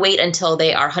women wait until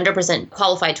they are 100%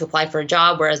 qualified to apply for a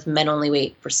job, whereas men only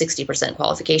wait for 60%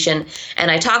 qualification. And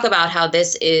I talk about how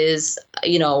this is,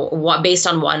 based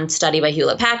on one study by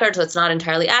Hewlett-Packard, so it's not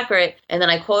entirely accurate. And then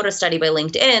I quote a study by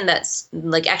LinkedIn that's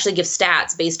like actually gives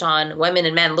stats based on women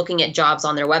and men looking at jobs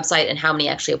on their website and how many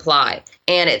actually apply.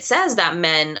 And it says that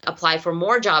men apply for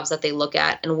more jobs that they look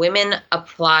at, and women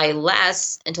apply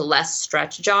less into less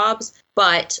stretch jobs.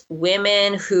 But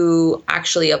women who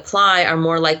actually apply are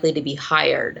more likely to be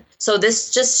hired. So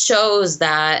this just shows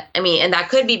that, and that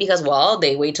could be because, well,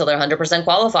 they wait till they're 100%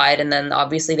 qualified and then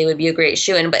obviously they would be a great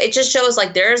shoo-in. But it just shows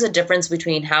like there's a difference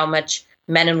between how much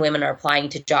men and women are applying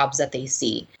to jobs that they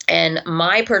see. And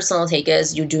my personal take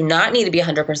is you do not need to be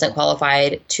 100%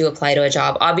 qualified to apply to a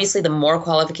job. Obviously, the more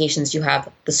qualifications you have,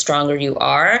 the stronger you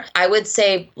are. I would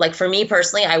say, like for me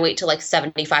personally, I wait till like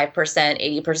 75%,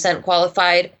 80%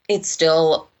 qualified. It's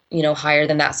still higher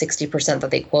than that 60%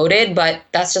 that they quoted, but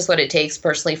that's just what it takes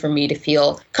personally for me to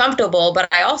feel comfortable.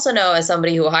 But I also know as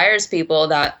somebody who hires people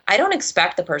that I don't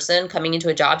expect the person coming into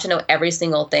a job to know every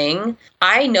single thing.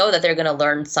 I know that they're going to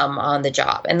learn some on the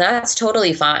job, and that's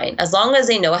totally fine. As long as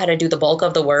they know how to do the bulk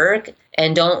of the work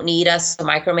and don't need us to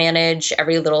micromanage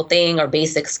every little thing or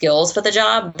basic skills for the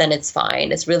job, then it's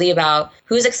fine. It's really about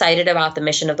who's excited about the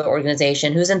mission of the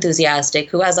organization, who's enthusiastic,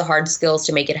 who has the hard skills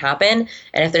to make it happen.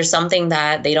 And if there's something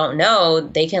that they don't know,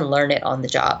 they can learn it on the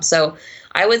job. So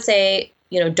I would say,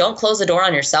 don't close the door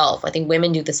on yourself. I think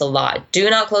women do this a lot. Do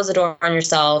not close the door on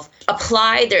yourself.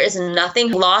 Apply. There is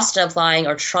nothing lost in applying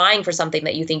or trying for something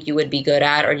that you think you would be good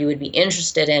at or you would be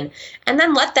interested in. And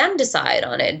then let them decide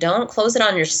on it. Don't close it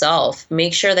on yourself.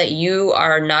 Make sure that you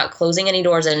are not closing any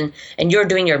doors and you're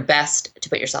doing your best to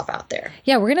put yourself out there.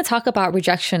 Yeah, we're going to talk about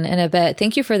rejection in a bit.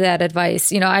 Thank you for that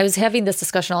advice. I was having this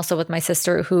discussion also with my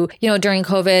sister who, during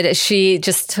COVID, she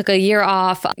just took a year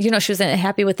off. She wasn't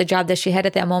happy with the job that she had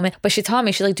at that moment, but she taught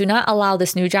me, she's like, do not allow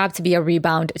this new job to be a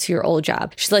rebound to your old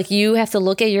job. She's like, you have to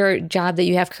look at your job that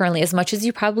you have currently, as much as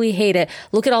you probably hate it,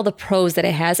 look at all the pros that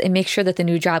it has and make sure that the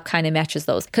new job kind of matches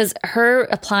those. Because her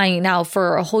applying now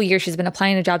for a whole year, she's been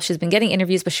applying to jobs, she's been getting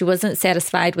interviews, but she wasn't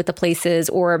satisfied with the places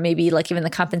or maybe like even the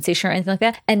compensation or anything like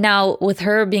that. And now with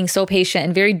her being so patient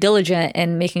and very diligent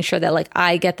and making sure that like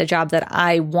I get the job that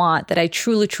I want, that I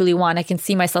truly, truly want, I can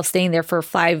see myself staying there for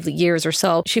 5 years or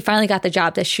so. She finally got the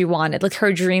job that she wanted, like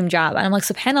her dream job. And I'm like,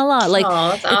 subhanAllah, like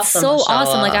that's awesome, it's so mashallah.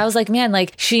 Awesome. Like I was like, man,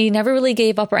 like she never really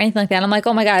gave up or anything like that. And I'm like,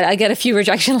 oh my God, I get a few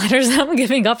rejection letters. I'm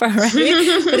giving up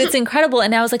already. But it's incredible.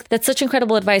 And I was like, that's such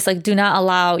incredible advice. Like, do not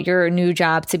allow your new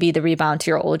job to be the rebound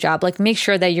to your old job. Like, make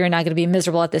sure that you're not going to be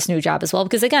miserable at this new job as well.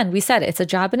 Because again, we said it's a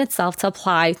job in itself to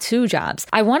apply to jobs.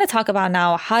 I want to talk about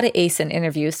now how to ace an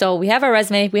interview. So we have our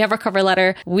resume, we have our cover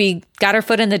letter, we got our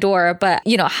foot in the door, but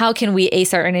how can we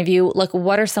ace our interview? Like,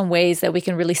 what are some ways that we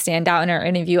can really stand out in our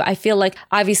interview? I feel like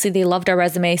obviously they loved our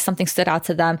resume, something stood out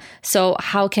to them. So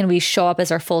how can we show up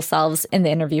as our full selves in the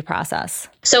interview process?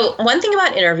 So one thing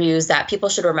about interviews that people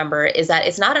should remember is that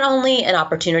it's not only an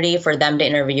opportunity for them to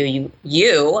interview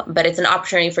you, but it's an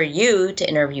opportunity for you to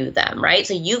interview them, right?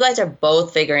 So you guys are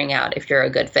both figuring out if you're a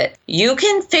good fit. You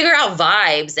can figure out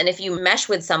vibes and if you mesh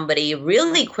with somebody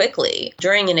really quickly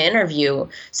during an interview.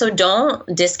 So don't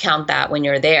discount that when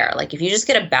you're there. Like if you just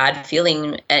get a bad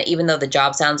feeling, even though the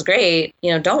job sounds great,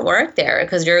 don't work there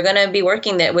because you're going to be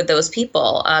working with those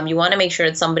people. You want to make sure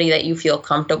it's somebody that you feel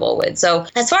comfortable with. So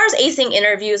as far as acing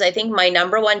interviews, I think my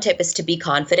number one tip is to be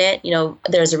confident.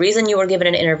 There's a reason you were given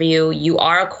an interview. You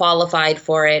are qualified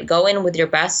for it. Go in with your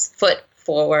best foot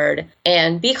forward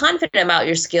and be confident about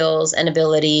your skills and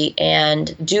ability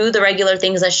and do the regular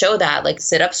things that show that, like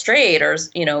sit up straight or,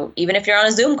 even if you're on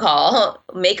a Zoom call,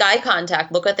 make eye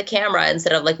contact, look at the camera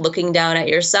instead of like looking down at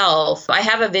yourself. I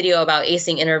have a video about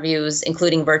acing interviews,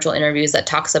 including virtual interviews, that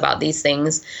talks about these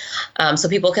things. So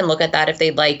people can look at that if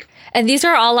they'd like. And these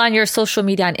are all on your social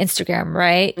media on Instagram,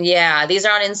 right? Yeah, these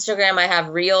are on Instagram. I have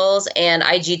Reels and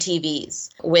IGTVs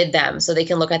with them, so they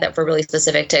can look at that for really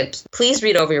specific tips. Please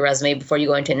read over your resume before you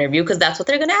go into an interview, because that's what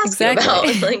they're going to ask you about.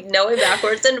 Like, know it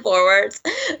backwards and forwards.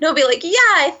 Don't be like, yeah,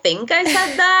 I think I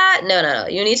said that. No.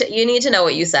 You need to know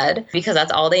what you said, because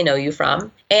that's all they know you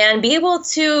from. And be able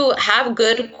to have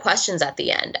good questions at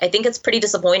the end. I think it's pretty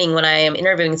disappointing when I am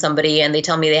interviewing somebody and they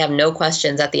tell me they have no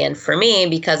questions at the end for me,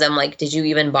 because I'm like, did you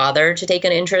even bother to take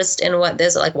an interest in what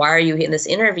this, like, why are you in this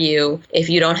interview if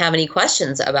you don't have any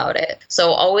questions about it?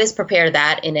 So always prepare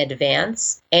that in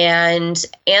advance and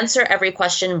answer every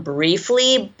question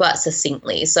briefly but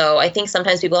succinctly. So I think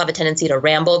sometimes people have a tendency to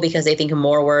ramble because they think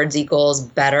more words equals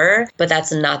better, but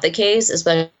that's not the case,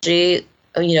 especially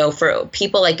for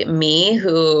people like me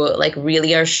who like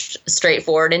really are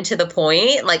straightforward and to the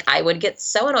point. Like, I would get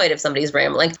so annoyed if somebody's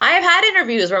rambling. I have had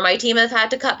interviews where my team have had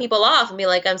to cut people off and be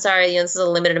like, I'm sorry, this is a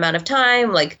limited amount of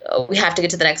time. Like, we have to get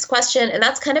to the next question. And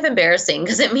that's kind of embarrassing,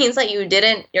 because it means that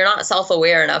you're not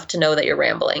self-aware enough to know that you're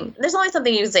rambling. There's always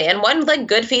something you can say. And one like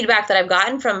good feedback that I've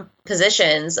gotten from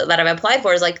positions that I've applied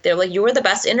for is like, they're like, you were the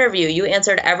best interview. You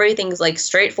answered everything like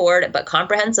straightforward, but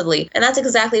comprehensively. And that's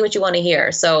exactly what you want to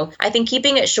hear. So I think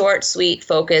keeping it short, sweet,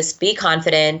 focused, be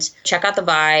confident, check out the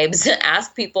vibes,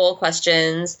 ask people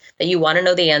questions that you want to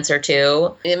know the answer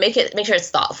to, and make sure it's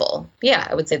thoughtful. Yeah,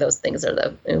 I would say those things are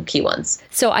the key ones.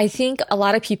 So I think a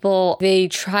lot of people, they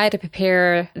try to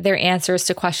prepare their answers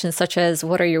to questions such as,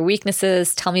 what are your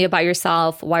weaknesses? Tell me about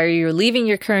yourself. Why are you leaving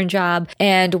your current job?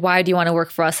 And why do you want to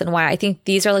work for us? And why? I think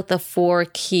these are like the 4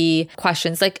 key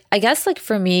questions. Like, I guess like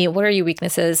for me, what are your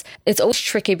weaknesses? It's always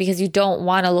tricky because you don't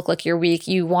want to look like you're weak.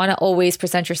 You want to always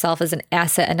present yourself as an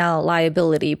asset and not a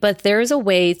liability. But there's a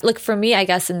way, like for me, I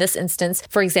guess in this instance,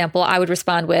 for example, I would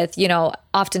respond with,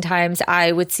 oftentimes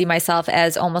I would see myself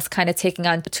as almost kind of taking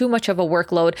on too much of a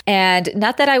workload. And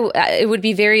not that it would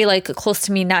be very like close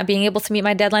to me not being able to meet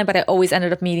my deadline, but I always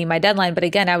ended up meeting my deadline. But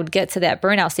again, I would get to that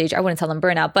burnout stage. I wouldn't tell them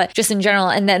burnout, but just in general.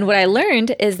 And then what I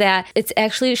learned is that it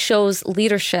actually shows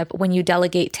leadership when you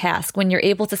delegate tasks, when you're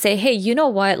able to say, hey, you know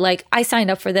what, like I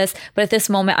signed up for this, but at this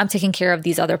moment I'm taking care of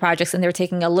these other projects and they're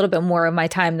taking a little bit more of my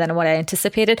time than what I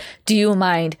anticipated. Do you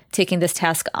mind taking this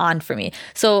task on for me?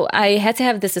 So I had to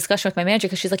have this discussion with my manager,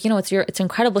 because she's like, it's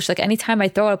incredible. She's like, anytime I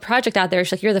throw a project out there,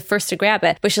 she's like, you're the first to grab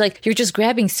it. But she's like, you're just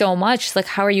grabbing so much. She's like,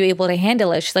 how are you able to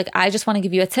handle it? She's like, I just want to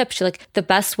give you a tip. She's like, the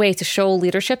best way to show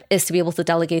leadership is to be able to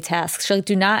delegate tasks. She's like,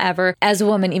 do not ever, as a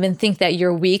woman, even think that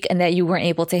you're weak and that you weren't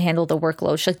able to handle the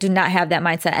workload. She's like, do not have that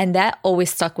mindset. And that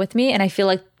always stuck with me. And I feel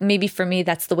like maybe for me,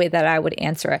 that's the way that I would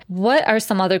answer it. What are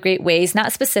some other great ways,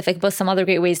 not specific, but some other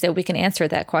great ways that we can answer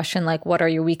that question? Like, what are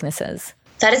your weaknesses?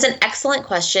 That is an excellent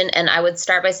question. And I would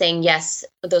start by saying, yes,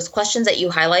 those questions that you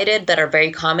highlighted that are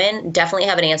very common, definitely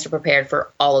have an answer prepared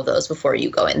for all of those before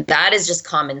you go in. That is just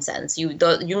common sense. You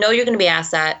know you're going to be asked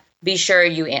that. Be sure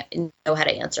you know how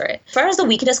to answer it. As far as the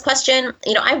weakness question,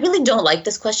 I really don't like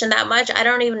this question that much. I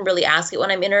don't even really ask it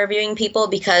when I'm interviewing people,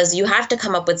 because you have to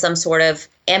come up with some sort of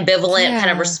ambivalent kind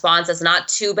of response that's not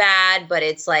too bad, but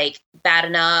it's like bad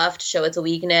enough to show it's a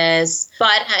weakness.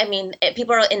 But I mean,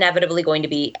 people are inevitably going to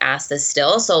be asked this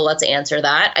still, so let's answer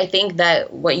that. I think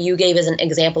that what you gave as an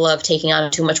example of taking on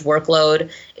too much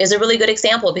workload is a really good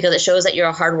example, because it shows that you're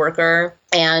a hard worker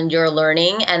and you're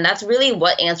learning. And that's really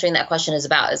what answering that question is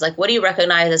about, is like, what do you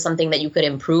recognize as something that you could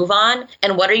improve on?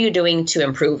 And what are you doing to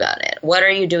improve on it? What are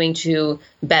you doing to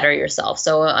better yourself?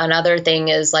 So another thing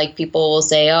is like, people will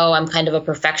say, oh, I'm kind of a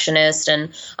perfectionist and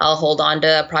I'll hold on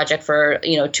to a project for,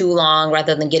 too long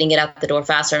rather than getting it out the door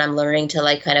faster. And I'm learning to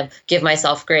like kind of give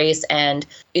myself grace and,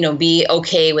 be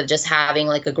okay with just having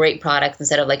like a great product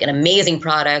instead of like an amazing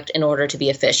product in order to be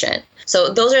efficient.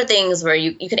 So those are things where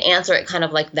you can answer it kind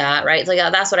of like that, right? It's like,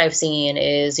 that's what I've seen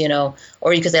is,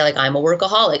 or you could say like, I'm a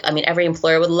workaholic. I mean, every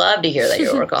employer would love to hear that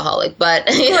you're a workaholic, but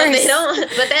they don't,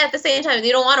 but at the same time,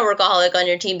 you don't want a workaholic on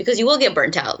your team, because you will get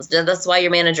burnt out. That's why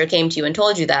your manager came to you and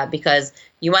told you that, because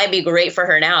you might be great for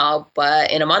her now,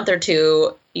 but in a month or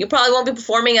two, you probably won't be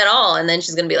performing at all. And then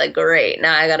she's going to be like, great,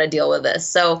 now I got to deal with this.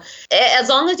 So as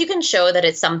long as you can show that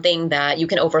it's something that you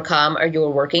can overcome or you're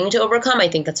working to overcome, I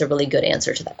think that's a really good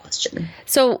answer to that question.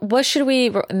 So what should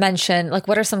we mention? Like,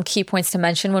 what are some key points to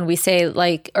mention when we say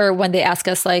like, or when they ask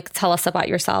us, like, tell us about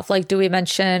yourself? Like, do we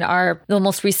mention the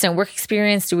most recent work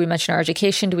experience? Do we mention our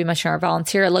education? Do we mention our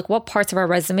volunteer? Like, what parts of our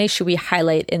resume should we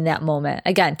highlight in that moment?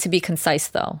 Again, to be concise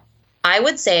though. I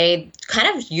would say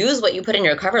kind of use what you put in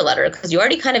your cover letter, because you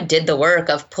already kind of did the work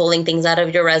of pulling things out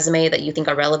of your resume that you think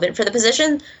are relevant for the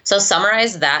position. So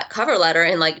summarize that cover letter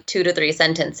in like 2 to 3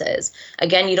 sentences.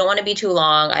 Again, you don't want to be too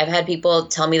long. I've had people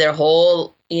tell me their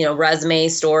whole resume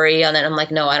story, and then I'm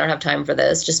like, no, I don't have time for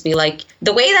this. Just be like,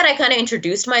 the way that I kind of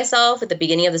introduced myself at the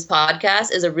beginning of this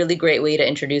podcast is a really great way to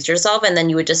introduce yourself. And then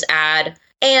you would just add,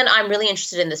 and I'm really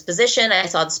interested in this position. I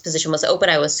saw this position was open.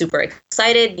 I was super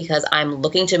excited because I'm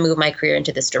looking to move my career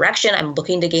into this direction. I'm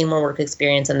looking to gain more work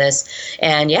experience in this.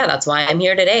 And yeah, that's why I'm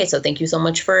here today. So thank you so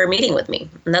much for meeting with me.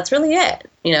 And that's really it.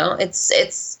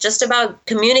 It's just about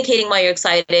communicating why you're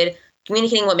excited,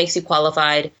 communicating what makes you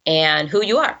qualified and who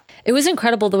you are. It was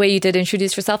incredible the way you did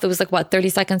introduce yourself. It was like, 30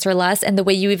 seconds or less. And the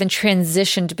way you even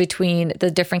transitioned between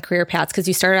the different career paths, because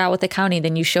you started out with accounting,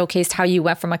 then you showcased how you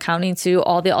went from accounting to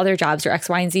all the other jobs, your X,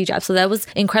 Y, and Z jobs. So that was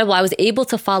incredible. I was able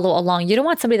to follow along. You don't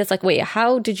want somebody that's like, wait,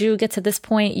 how did you get to this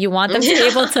point? You want them to be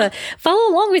able to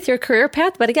follow along with your career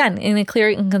path, but again, in a clear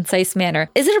and concise manner.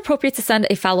 Is it appropriate to send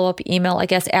a follow-up email, I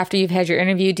guess, after you've had your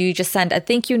interview? Do you just send a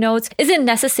thank you note? Is it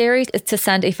necessary to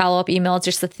send a follow-up email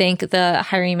just to thank the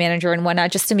hiring manager and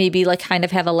whatnot, just to maybe like kind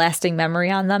of have a lasting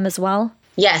memory on them as well?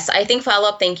 Yes, I think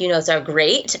follow-up thank you notes are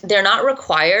great. They're not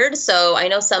required. So I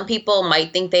know some people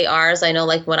might think they are. So I know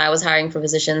like when I was hiring for a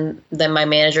position, then my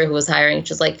manager who was hiring,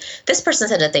 she was like, this person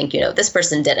sent a thank you note. This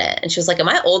person didn't. And she was like, am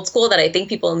I old school that I think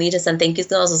people need to send thank you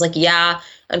notes? I was like, yeah.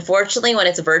 Unfortunately, when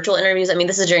it's virtual interviews, I mean,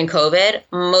 this is during COVID,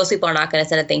 most people are not going to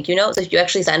send a thank you note. So if you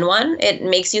actually send one, it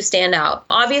makes you stand out.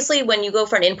 Obviously, when you go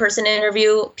for an in-person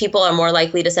interview, people are more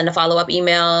likely to send a follow-up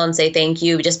email and say thank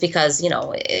you, just because,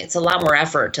 it's a lot more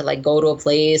effort to like go to a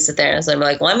place, sit there. So I'm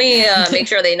like, let me make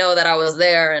sure they know that I was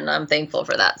there and I'm thankful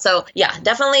for that. So yeah,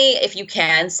 definitely, if you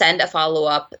can, send a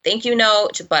follow-up thank you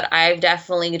note. But I've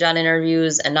definitely done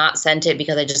interviews and not sent it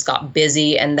because I just got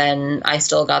busy and then I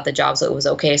still got the job. So it was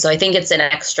okay. So I think it's an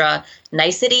extra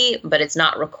nicety, but it's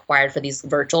not required for these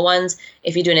virtual ones.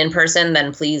 If you do an in-person,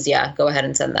 then please, go ahead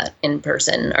and send that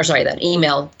that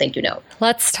email thank you note.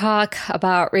 Let's talk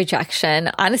about rejection.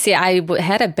 Honestly, I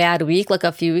had a bad week like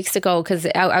a few weeks ago because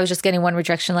I was just getting one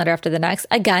rejection letter after the next.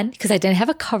 Again, because I didn't have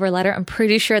a cover letter. I'm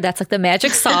pretty sure that's like the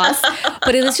magic sauce.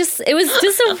 But it was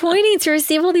disappointing to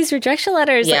receive all these rejection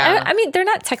letters. Yeah. I mean, they're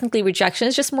not technically rejection.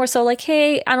 It's just more so like,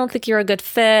 hey, I don't think you're a good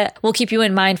fit. We'll keep you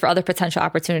in mind for other potential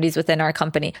opportunities within our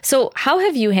company. So how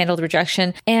have you handled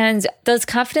rejection? And does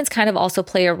confidence kind of also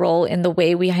play a role in the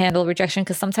way we handle rejection?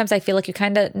 Because sometimes I feel like you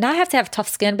kind of not have to have tough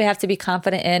skin, but have to be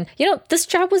confident in, this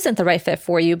job wasn't the right fit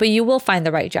for you, but you will find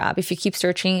the right job if you keep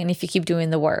searching and if you keep doing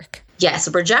the work. Yes,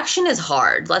 rejection is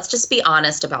hard. Let's just be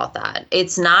honest about that.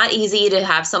 It's not easy to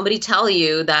have somebody tell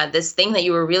you that this thing that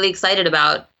you were really excited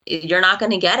about, you're not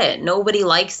going to get it. Nobody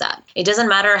likes that. It doesn't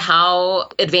matter how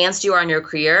advanced you are in your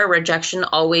career. Rejection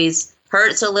always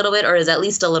hurts a little bit or is at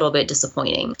least a little bit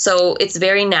disappointing. So it's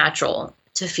very natural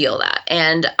to feel that.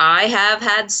 And I have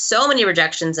had so many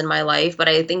rejections in my life, but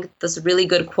I think this really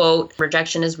good quote,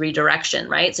 rejection is redirection,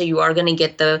 right? So you are going to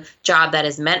get the job that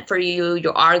is meant for you.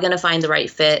 You are going to find the right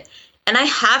fit. And I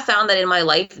have found that in my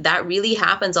life, that really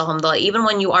happens, alhamdulillah. Even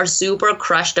when you are super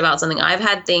crushed about something, I've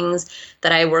had things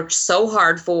that I worked so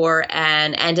hard for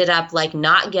and ended up like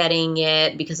not getting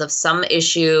it because of some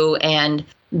issue. And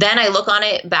then I look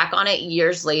back on it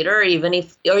years later, or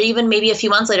even maybe a few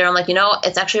months later, I'm like,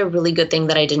 it's actually a really good thing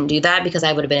that I didn't do that because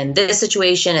I would have been in this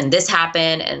situation and this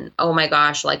happened. And oh my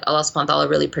gosh, like Allah subhanahu wa ta'ala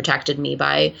really protected me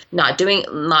by not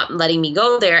letting me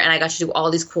go there. And I got to do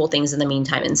all these cool things in the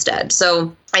meantime instead.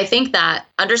 So I think that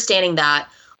understanding that.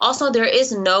 Also, there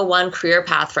is no one career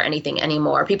path for anything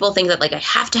anymore. People think that like I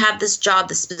have to have this job,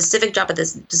 this specific job at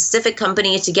this specific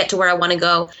company to get to where I want to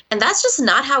go. And that's just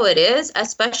not how it is,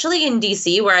 especially in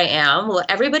DC where I am. Well,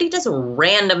 everybody does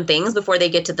random things before they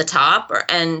get to the top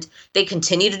and they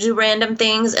continue to do random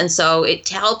things. And so it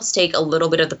helps take a little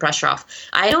bit of the pressure off.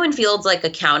 I know in fields like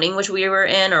accounting, which we were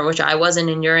in or which I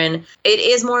wasn't and you're in, it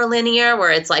is more linear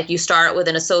where it's like you start with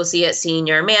an associate,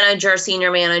 senior manager,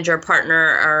 partner,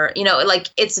 or, like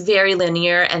it's it's very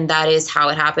linear, and that is how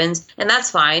it happens. And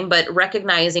that's fine. But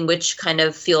recognizing which kind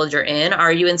of field you're in,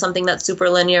 are you in something that's super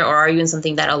linear, or are you in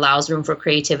something that allows room for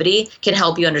creativity, can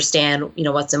help you understand,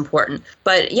 what's important.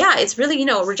 But yeah, it's really,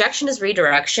 rejection is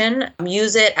redirection.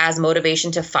 Use it as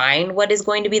motivation to find what is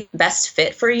going to be the best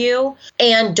fit for you,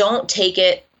 and don't take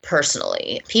it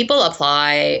personally. People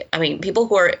apply. I mean, people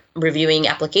who are reviewing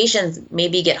applications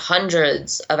maybe get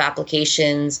hundreds of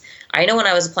applications. I know when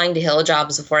I was applying to Hill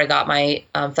jobs before I got my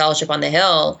fellowship on the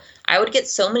Hill, I would get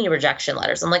so many rejection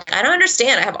letters. I'm like, I don't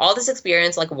understand. I have all this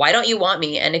experience. Like, why don't you want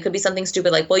me? And it could be something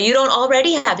stupid like, well, you don't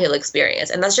already have Hill experience.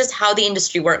 And that's just how the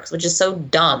industry works, which is so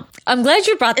dumb. I'm glad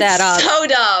you brought that up. So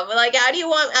dumb. Like, how do you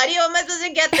want my sister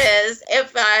to get this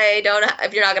if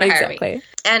you're not going to hire me?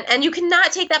 And you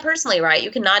cannot take that personally, right?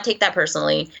 You cannot take that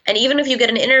personally. And even if you get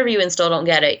an interview and still don't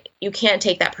get it, you can't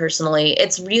take that personally.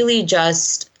 It's really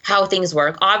just how things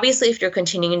work. Obviously, if you're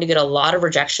continuing to get a lot of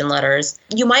rejection letters,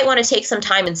 you might want to take some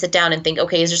time and sit down and think,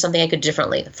 okay, is there something I could do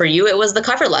differently? For you, it was the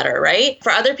cover letter, right?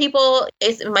 For other people,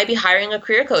 it might be hiring a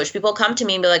career coach. People come to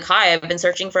me and be like, hi, I've been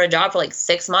searching for a job for like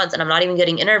 6 months and I'm not even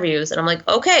getting interviews. And I'm like,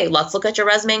 okay, let's look at your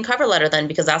resume and cover letter then,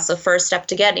 because that's the first step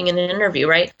to getting an interview,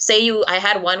 right? I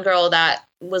had one girl that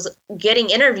was getting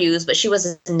interviews, but she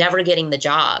was never getting the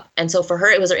job. And so for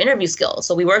her, it was her interview skills.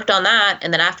 So we worked on that.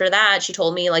 And then after that, she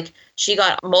told me like she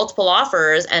got multiple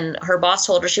offers and her boss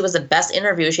told her she was the best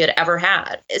interview she had ever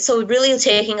had. So really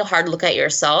taking a hard look at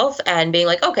yourself and being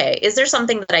like, okay, is there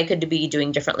something that I could be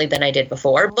doing differently than I did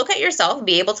before? Look at yourself,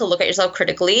 be able to look at yourself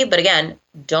critically. But again,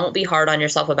 don't be hard on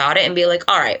yourself about it and be like,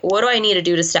 all right, what do I need to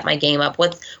do to step my game up?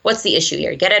 What's the issue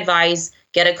here? Get advice.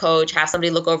 Get a coach, have somebody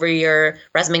look over your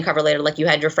resume and cover letter like you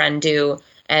had your friend do,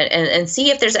 and see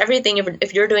if there's everything,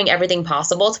 if you're doing everything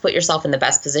possible to put yourself in the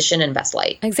best position and best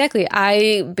light. Exactly.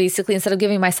 I basically, instead of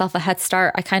giving myself a head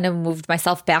start, I kind of moved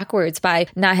myself backwards by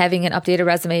not having an updated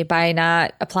resume, by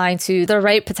not applying to the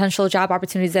right potential job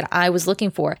opportunities that I was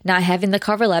looking for, not having the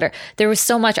cover letter. There was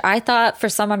so much I thought for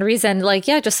some odd reason, like,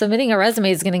 yeah, just submitting a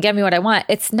resume is going to get me what I want.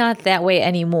 It's not that way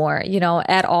anymore,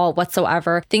 at all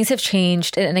whatsoever. Things have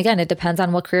changed. And again, it depends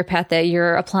on what career path that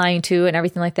you're applying to and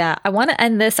everything like that. I want to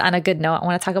end this on a good note. I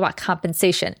want to talk about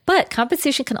compensation, but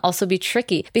compensation can also be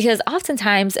tricky because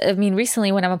oftentimes,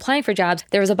 recently when I'm applying for jobs,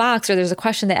 there was a box or there's a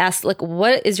question that asks like,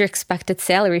 what is your expected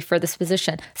salary for this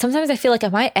position? Sometimes I feel like,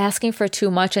 am I asking for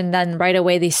too much? And then right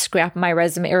away they scrap my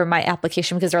resume or my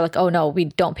application because they're like, oh no, we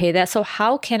don't pay that. So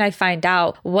how can I find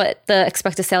out what the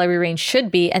expected salary range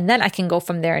should be? And then I can go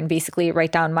from there and basically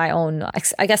write down my own,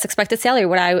 expected salary,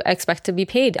 what I expect to be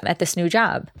paid at this new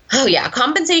job. Oh yeah.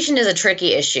 Compensation is a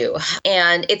tricky issue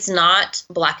and it's not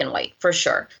black and white for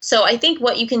sure. So I think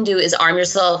what you can do is arm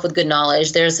yourself with good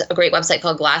knowledge. There's a great website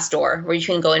called Glassdoor where you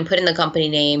can go and put in the company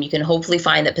name. You can hopefully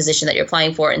find the position that you're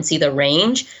applying for and see the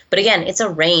range. But again, it's a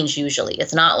range usually.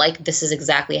 It's not like this is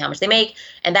exactly how much they make.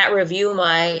 And that review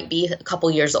might be a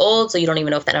couple years old, so you don't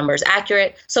even know if that number is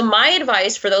accurate. So my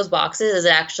advice for those boxes is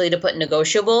actually to put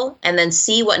negotiable and then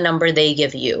see what number they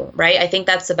give you, right? I think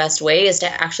that's the best way, is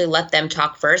to actually let them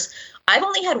talk first. I've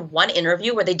only had one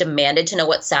interview where they demanded to know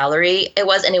what salary it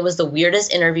was, and it was the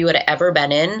weirdest interview I'd ever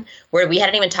been in, where we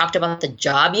hadn't even talked about the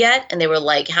job yet, and they were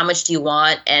like, how much do you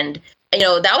want? And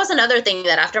that was another thing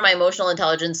that after my emotional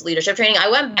intelligence leadership training, I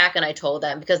went back and I told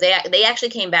them, because they actually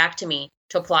came back to me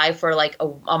to apply for like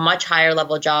a much higher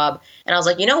level job. And I was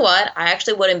like, you know what? I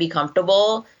actually wouldn't be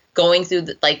comfortable going through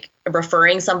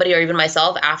referring somebody or even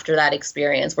myself after that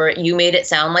experience where you made it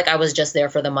sound like I was just there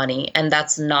for the money. And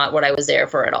that's not what I was there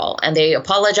for at all. And they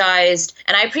apologized.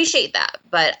 And I appreciate that.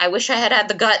 But I wish I had had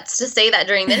the guts to say that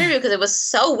during the interview because it was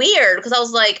so weird. Because I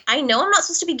was like, I know I'm not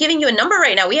supposed to be giving you a number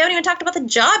right now. We haven't even talked about the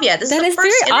job yet. This is the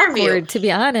first interview. Awkward, to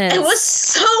be honest. It was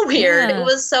so weird. Yeah. It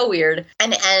was so weird.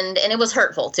 And it was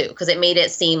hurtful too, because it made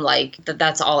it seem like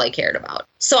that's all I cared about.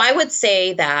 So I would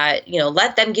say that,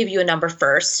 let them give you a number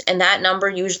first. And that number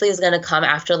usually is going to come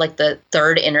after like the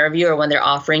third interview or when they're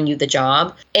offering you the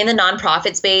job. In the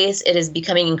nonprofit space, it is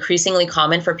becoming increasingly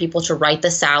common for people to write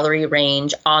the salary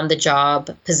range on the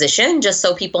job position, just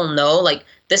so people know, like,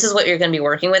 this is what you're going to be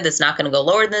working with. It's not going to go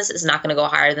lower than this. It's not going to go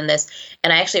higher than this.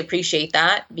 And I actually appreciate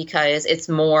that because it's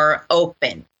more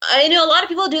open. I know a lot of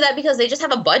people do that because they just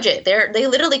have a budget. They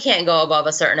literally can't go above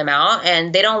a certain amount,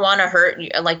 and they don't want to hurt,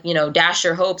 dash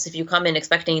your hopes if you come in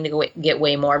expecting to get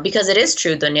way more, because it is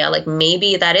true, Dunya. Like,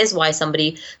 maybe that is why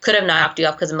somebody could have knocked you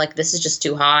off, because I'm like, this is just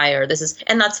too high,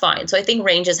 and that's fine. So I think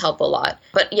ranges help a lot.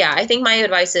 But yeah, I think my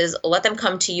advice is let them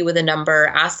come to you with a number,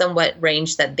 ask them what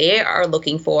range that they are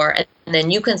looking for, and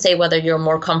then you can say whether you're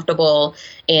more comfortable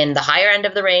in the higher end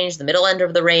of the range, the middle end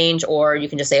of the range, or you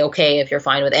can just say, okay, if you're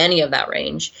fine with any of that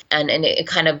range. range. And it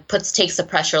kind of takes the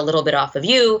pressure a little bit off of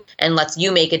you and lets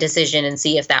you make a decision and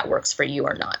see if that works for you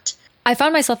or not. I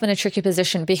found myself in a tricky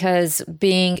position because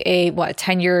being a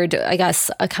tenured, I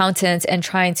guess, accountant and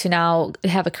trying to now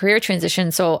have a career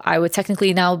transition. So I would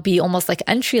technically now be almost like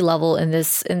entry level in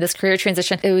this career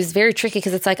transition. It was very tricky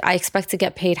because it's like I expect to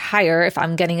get paid higher if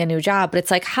I'm getting a new job, but it's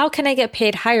like, how can I get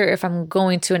paid higher if I'm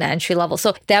going to an entry level?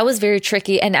 So that was very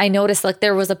tricky. And I noticed like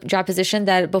there was a job position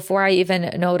that before I even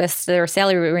noticed their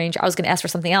salary range, I was going to ask for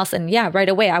something else. And yeah, right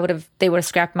away they would have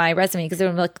scrapped my resume because they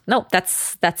were like, no,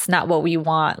 that's not what we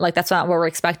want. Like that's not what we're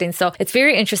expecting. So it's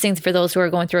very interesting for those who are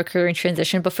going through a career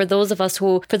transition. But for those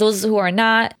who are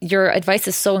not, your advice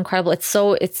is so incredible.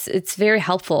 It's very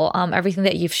helpful. Everything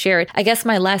that you've shared. I guess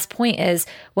my last point is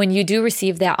when you do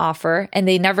receive that offer and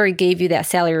they never gave you that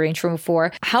salary range from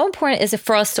before, how important is it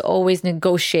for us to always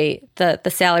negotiate the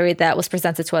salary that was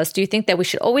presented to us? Do you think that we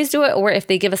should always do it, or if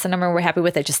they give us a number and we're happy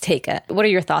with it, just take it? What are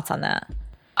your thoughts on that?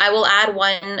 I will add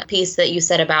one piece that you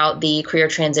said about the career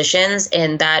transitions,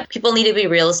 and that people need to be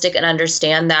realistic and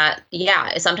understand that,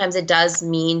 yeah, sometimes it does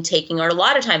mean or a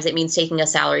lot of times it means taking a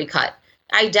salary cut.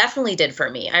 I definitely did for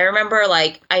me. I remember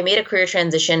I made a career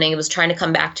transition and I was trying to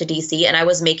come back to DC, and I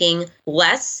was making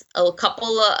less, a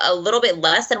little bit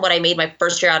less than what I made my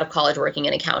first year out of college working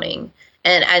in accounting.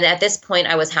 And at this point,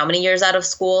 I was how many years out of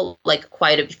school? Like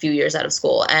quite a few years out of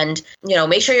school. And,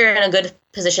 make sure you're in a good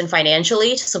position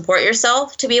financially to support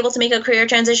yourself to be able to make a career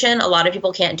transition. A lot of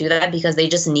people can't do that because they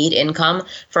just need income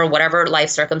for whatever life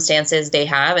circumstances they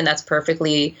have. And that's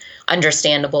perfectly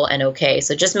understandable and okay.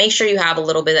 So just make sure you have a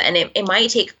little bit, and it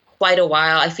might take quite a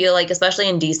while. I feel like, especially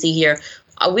in DC here,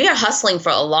 we are hustling for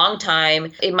a long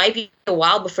time. It might be a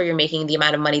while before you're making the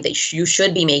amount of money that you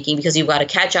should be making because you've got to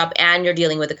catch up and you're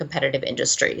dealing with a competitive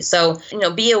industry. So,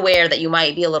 be aware that you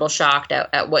might be a little shocked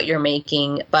at what you're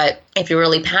making. But if you're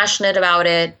really passionate about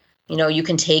it, you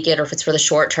can take it, or if it's for the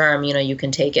short term, you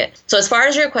can take it. So as far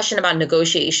as your question about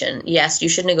negotiation, yes, you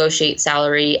should negotiate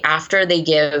salary after they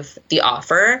give the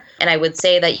offer. And I would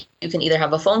say that you can either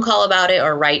have a phone call about it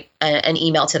or write an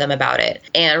email to them about it.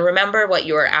 And remember, what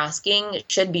you are asking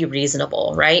should be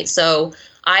reasonable, right? So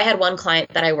I had one client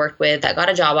that I worked with that got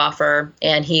a job offer,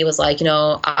 and he was like,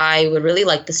 I would really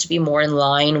like this to be more in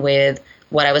line with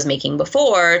what I was making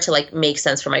before to make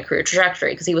sense for my career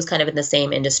trajectory, because he was kind of in the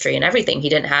same industry and everything. He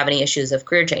didn't have any issues of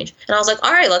career change. And I was like,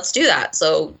 all right, let's do that.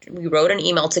 So we wrote an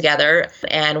email together,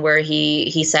 and where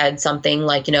he said something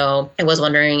like, I was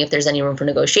wondering if there's any room for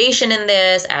negotiation in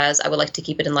this, as I would like to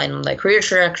keep it in line with my career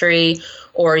trajectory.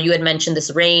 Or you had mentioned this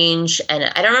range, and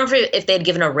I don't remember if they had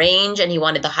given a range and he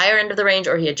wanted the higher end of the range,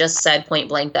 or he had just said point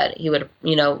blank that he would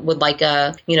like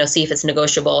see if it's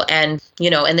negotiable. And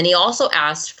then he also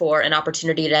asked for an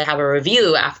opportunity to have a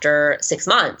review after 6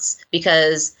 months,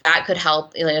 because that could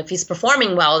help. If he's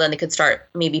performing well, then they could start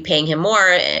maybe paying him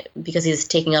more because he's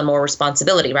taking on more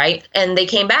responsibility, right? And they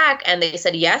came back and they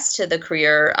said yes to the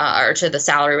career or to the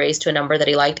salary raise to a number that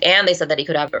he liked, and they said that he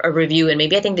could have a review in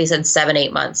maybe, I think they said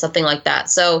 7-8 months, something like that.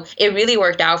 So it really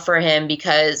worked out for him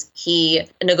because he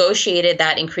negotiated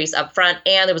that increase up front,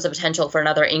 and there was a potential for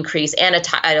another increase and a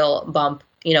title bump,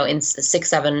 in 6,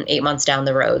 7, 8 months down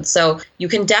the road. So you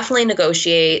can definitely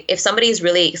negotiate. If somebody is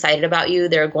really excited about you,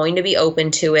 they're going to be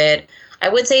open to it. I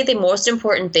would say the most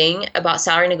important thing about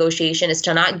salary negotiation is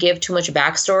to not give too much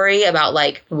backstory about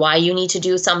why you need to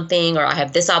do something, or I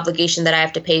have this obligation that I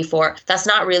have to pay for. That's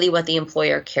not really what the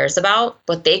employer cares about.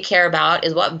 What they care about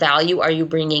is what value are you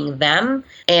bringing them,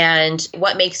 and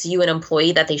what makes you an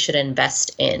employee that they should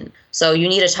invest in. So you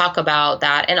need to talk about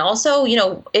that. And also,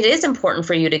 it is important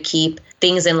for you to keep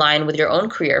things in line with your own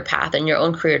career path and your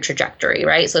own career trajectory,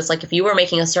 right? So it's like if you were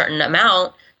making a certain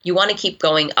amount, you want to keep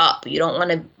going up. You don't want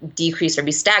to decrease or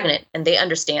be stagnant. And they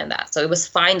understand that. So it was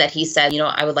fine that he said,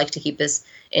 I would like to keep this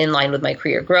in line with my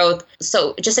career growth.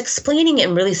 So just explaining it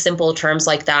in really simple terms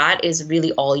like that is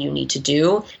really all you need to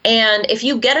do. And if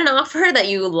you get an offer that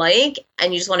you like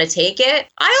and you just want to take it,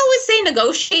 I always say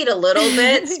negotiate a little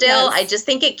bit still. Yes. I just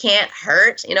think it can't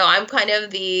hurt. I'm kind of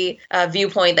the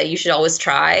viewpoint that you should always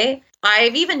try.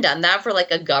 I've even done that for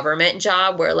a government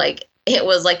job where it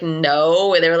was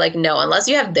no, they were no, unless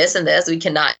you have this and this, we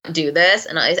cannot do this.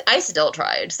 And I still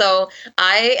tried. So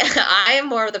I am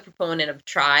more of the proponent of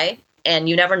try. And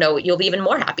you never know, you'll be even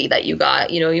more happy that you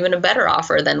got, even a better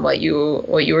offer than what you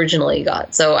originally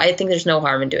got. So I think there's no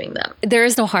harm in doing that. There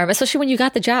is no harm, especially when you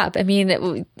got the job. I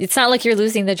mean, it's not like you're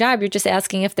losing the job. You're just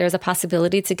asking if there's a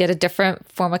possibility to get a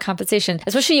different form of compensation.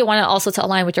 Especially you want to also to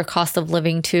align with your cost of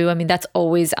living too. I mean, that's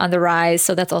always on the rise.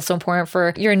 So that's also important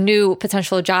for your new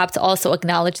potential job to also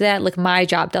acknowledge that. Like my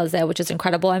job does that, which is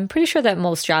incredible. I'm pretty sure that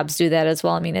most jobs do that as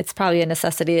well. I mean, it's probably a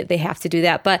necessity that they have to do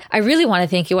that. But I really want to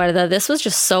thank you, Wardah. This was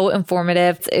just so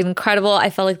informative. It's incredible. I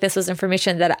felt like this was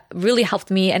information that really helped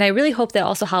me. And I really hope that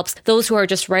also helps those who are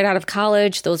just right out of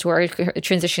college, those who are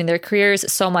transitioning their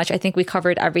careers so much. I think we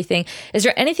covered everything. Is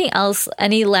there anything else,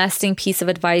 any lasting piece of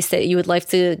advice that you would like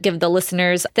to give the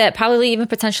listeners that probably even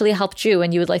potentially helped you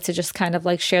and you would like to just kind of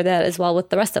like share that as well with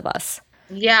the rest of us?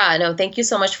 Yeah, no, thank you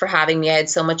so much for having me. I had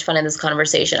so much fun in this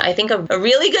conversation. I think a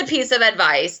really good piece of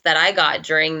advice that I got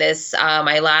during this,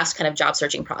 my last kind of job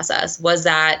searching process was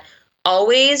that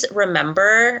always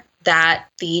remember that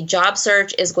the job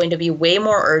search is going to be way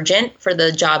more urgent for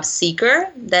the job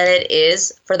seeker than it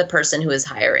is for the person who is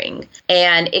hiring.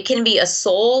 And it can be a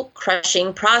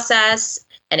soul-crushing process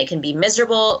and it can be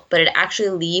miserable, but it actually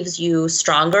leaves you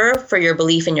stronger for your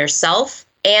belief in yourself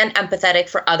and empathetic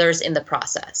for others in the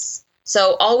process.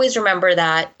 So always remember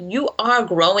that you are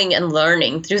growing and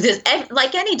learning through this,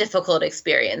 like any difficult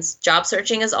experience. Job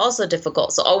searching is also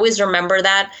difficult. So always remember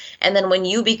that. And then when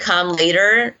you become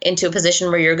later into a position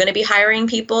where you're going to be hiring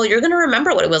people, you're going to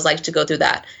remember what it was like to go through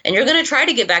that. And you're going to try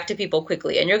to get back to people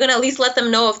quickly. And you're going to at least let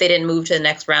them know if they didn't move to the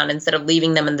next round instead of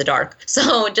leaving them in the dark.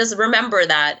 So just remember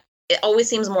that it always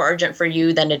seems more urgent for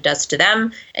you than it does to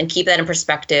them, and keep that in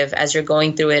perspective as you're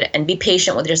going through it, and be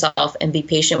patient with yourself and be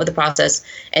patient with the process,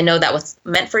 and know that what's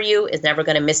meant for you is never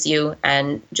going to miss you,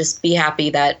 and just be happy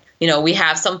that, we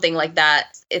have something like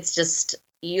that. It's just,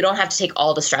 you don't have to take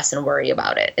all the stress and worry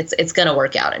about it. It's going to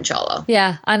work out, inshallah.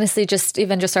 Yeah, honestly, just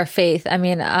our faith. I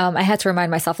mean, I had to remind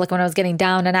myself, like when I was getting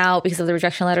down and out because of the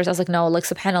rejection letters, I was like, no, like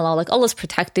subhanAllah, like Allah's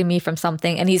protecting me from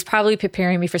something and he's probably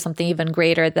preparing me for something even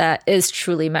greater that is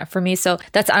truly meant for me. So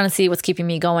that's honestly what's keeping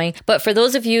me going. But for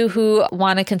those of you who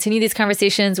want to continue these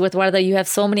conversations with Wardah, you have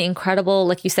so many incredible,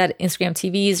 like you said, Instagram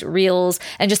TVs, reels,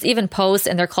 and just even posts,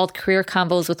 and they're called Career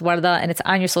Convos with Wardah, and it's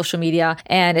on your social media,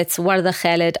 and it's Wardah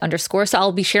Khalid _ So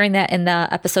I'll be sharing that in the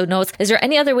episode notes. Is there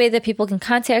any other way that people can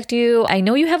contact you? I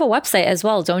know you have a website as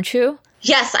well, don't you?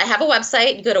 Yes, I have a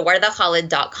website. You go to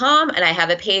wardahkhalid.com, and I have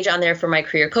a page on there for my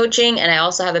career coaching, and I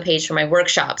also have a page for my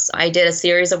workshops. I did a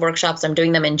series of workshops. I'm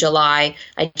doing them in July.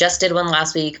 I just did one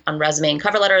last week on resume and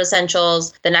cover letter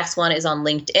essentials. The next one is on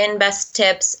LinkedIn best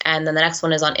tips, and then the next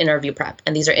one is on interview prep.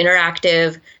 And these are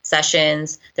interactive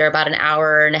sessions. They're about an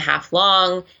hour and a half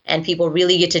long, and people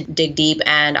really get to dig deep.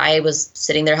 And I was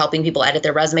sitting there helping people edit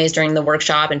their resumes during the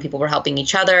workshop, and people were helping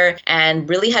each other and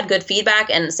really had good feedback.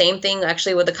 And same thing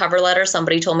actually with the cover letter.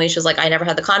 Somebody told me, she was like, I never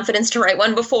had the confidence to write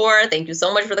one before. Thank you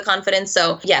so much for the confidence.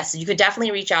 So yes, you could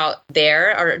definitely reach out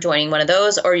there or joining one of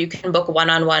those, or you can book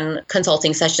one-on-one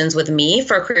consulting sessions with me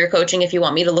for career coaching if you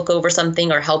want me to look over something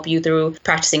or help you through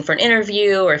practicing for an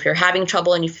interview, or if you're having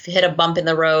trouble and you've hit a bump in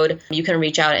the road, you can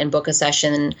reach out and book a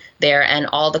session there, and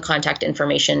all the contact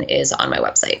information is on my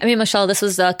website. I mean, Michelle, this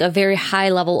was like a very high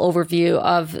level overview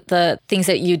of the things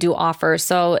that you do offer.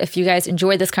 So if you guys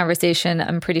enjoyed this conversation,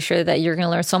 I'm pretty sure that you're going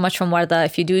to learn so much from Wardah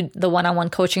if you do the one-on-one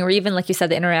coaching, or even, like you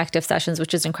said, the interactive sessions,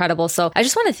 which is incredible. So I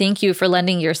just want to thank you for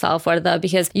lending yourself, Wardah,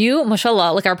 because you,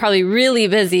 mashallah, like are probably really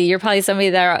busy. You're probably somebody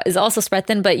that is also spread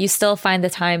thin, but you still find the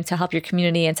time to help your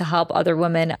community and to help other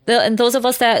women. And those of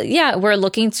us that, we're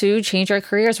looking to change our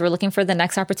careers. We're looking for the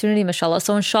next opportunity, mashallah.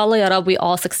 So inshallah, ya Rab, we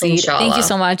all succeed. Inshallah. Thank you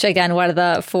so much again,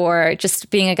 Wardah, for just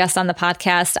being a guest on the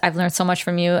podcast. I've learned so much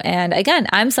from you. And again,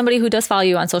 I'm somebody who does follow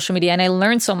you on social media, and I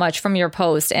learned so much from your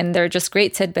posts, and they're just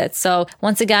great tidbits. So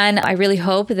once again, I really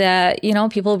hope that,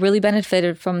 people really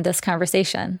benefited from this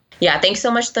conversation. Yeah, thanks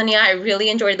so much, Dunya. I really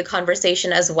enjoyed the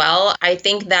conversation as well. I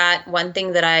think that one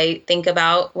thing that I think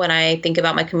about when I think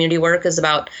about my community work is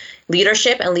about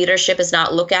leadership, and leadership is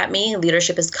not look at me.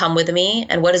 Leadership is come with me.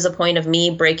 And what is the point of me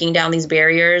breaking down these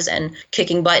barriers and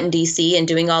kicking butt in DC and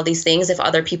doing all these things if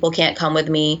other people can't come with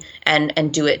me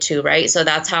and do it too, right? So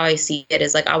that's how I see it,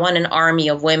 is like I want an army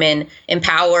of women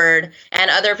empowered,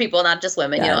 and other people, not just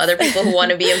women, yes. Other people who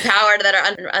want to be empowered, that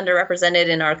are underrepresented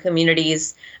in our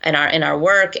communities and in our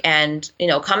work, and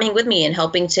coming with me and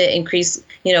helping to increase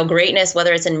greatness,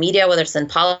 whether it's in media, whether it's in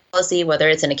policy, whether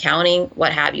it's in accounting,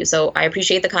 what have you. So I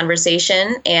appreciate the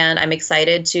conversation, and I'm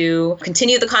excited to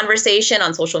continue the conversation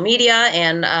on social media,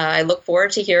 and I look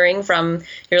forward to hearing from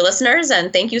your listeners,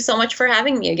 and thank you so much for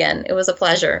having me again. It was a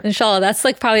pleasure. Inshallah, that's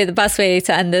like probably the best way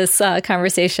to end this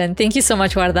conversation. Thank you so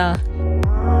much, Wardah.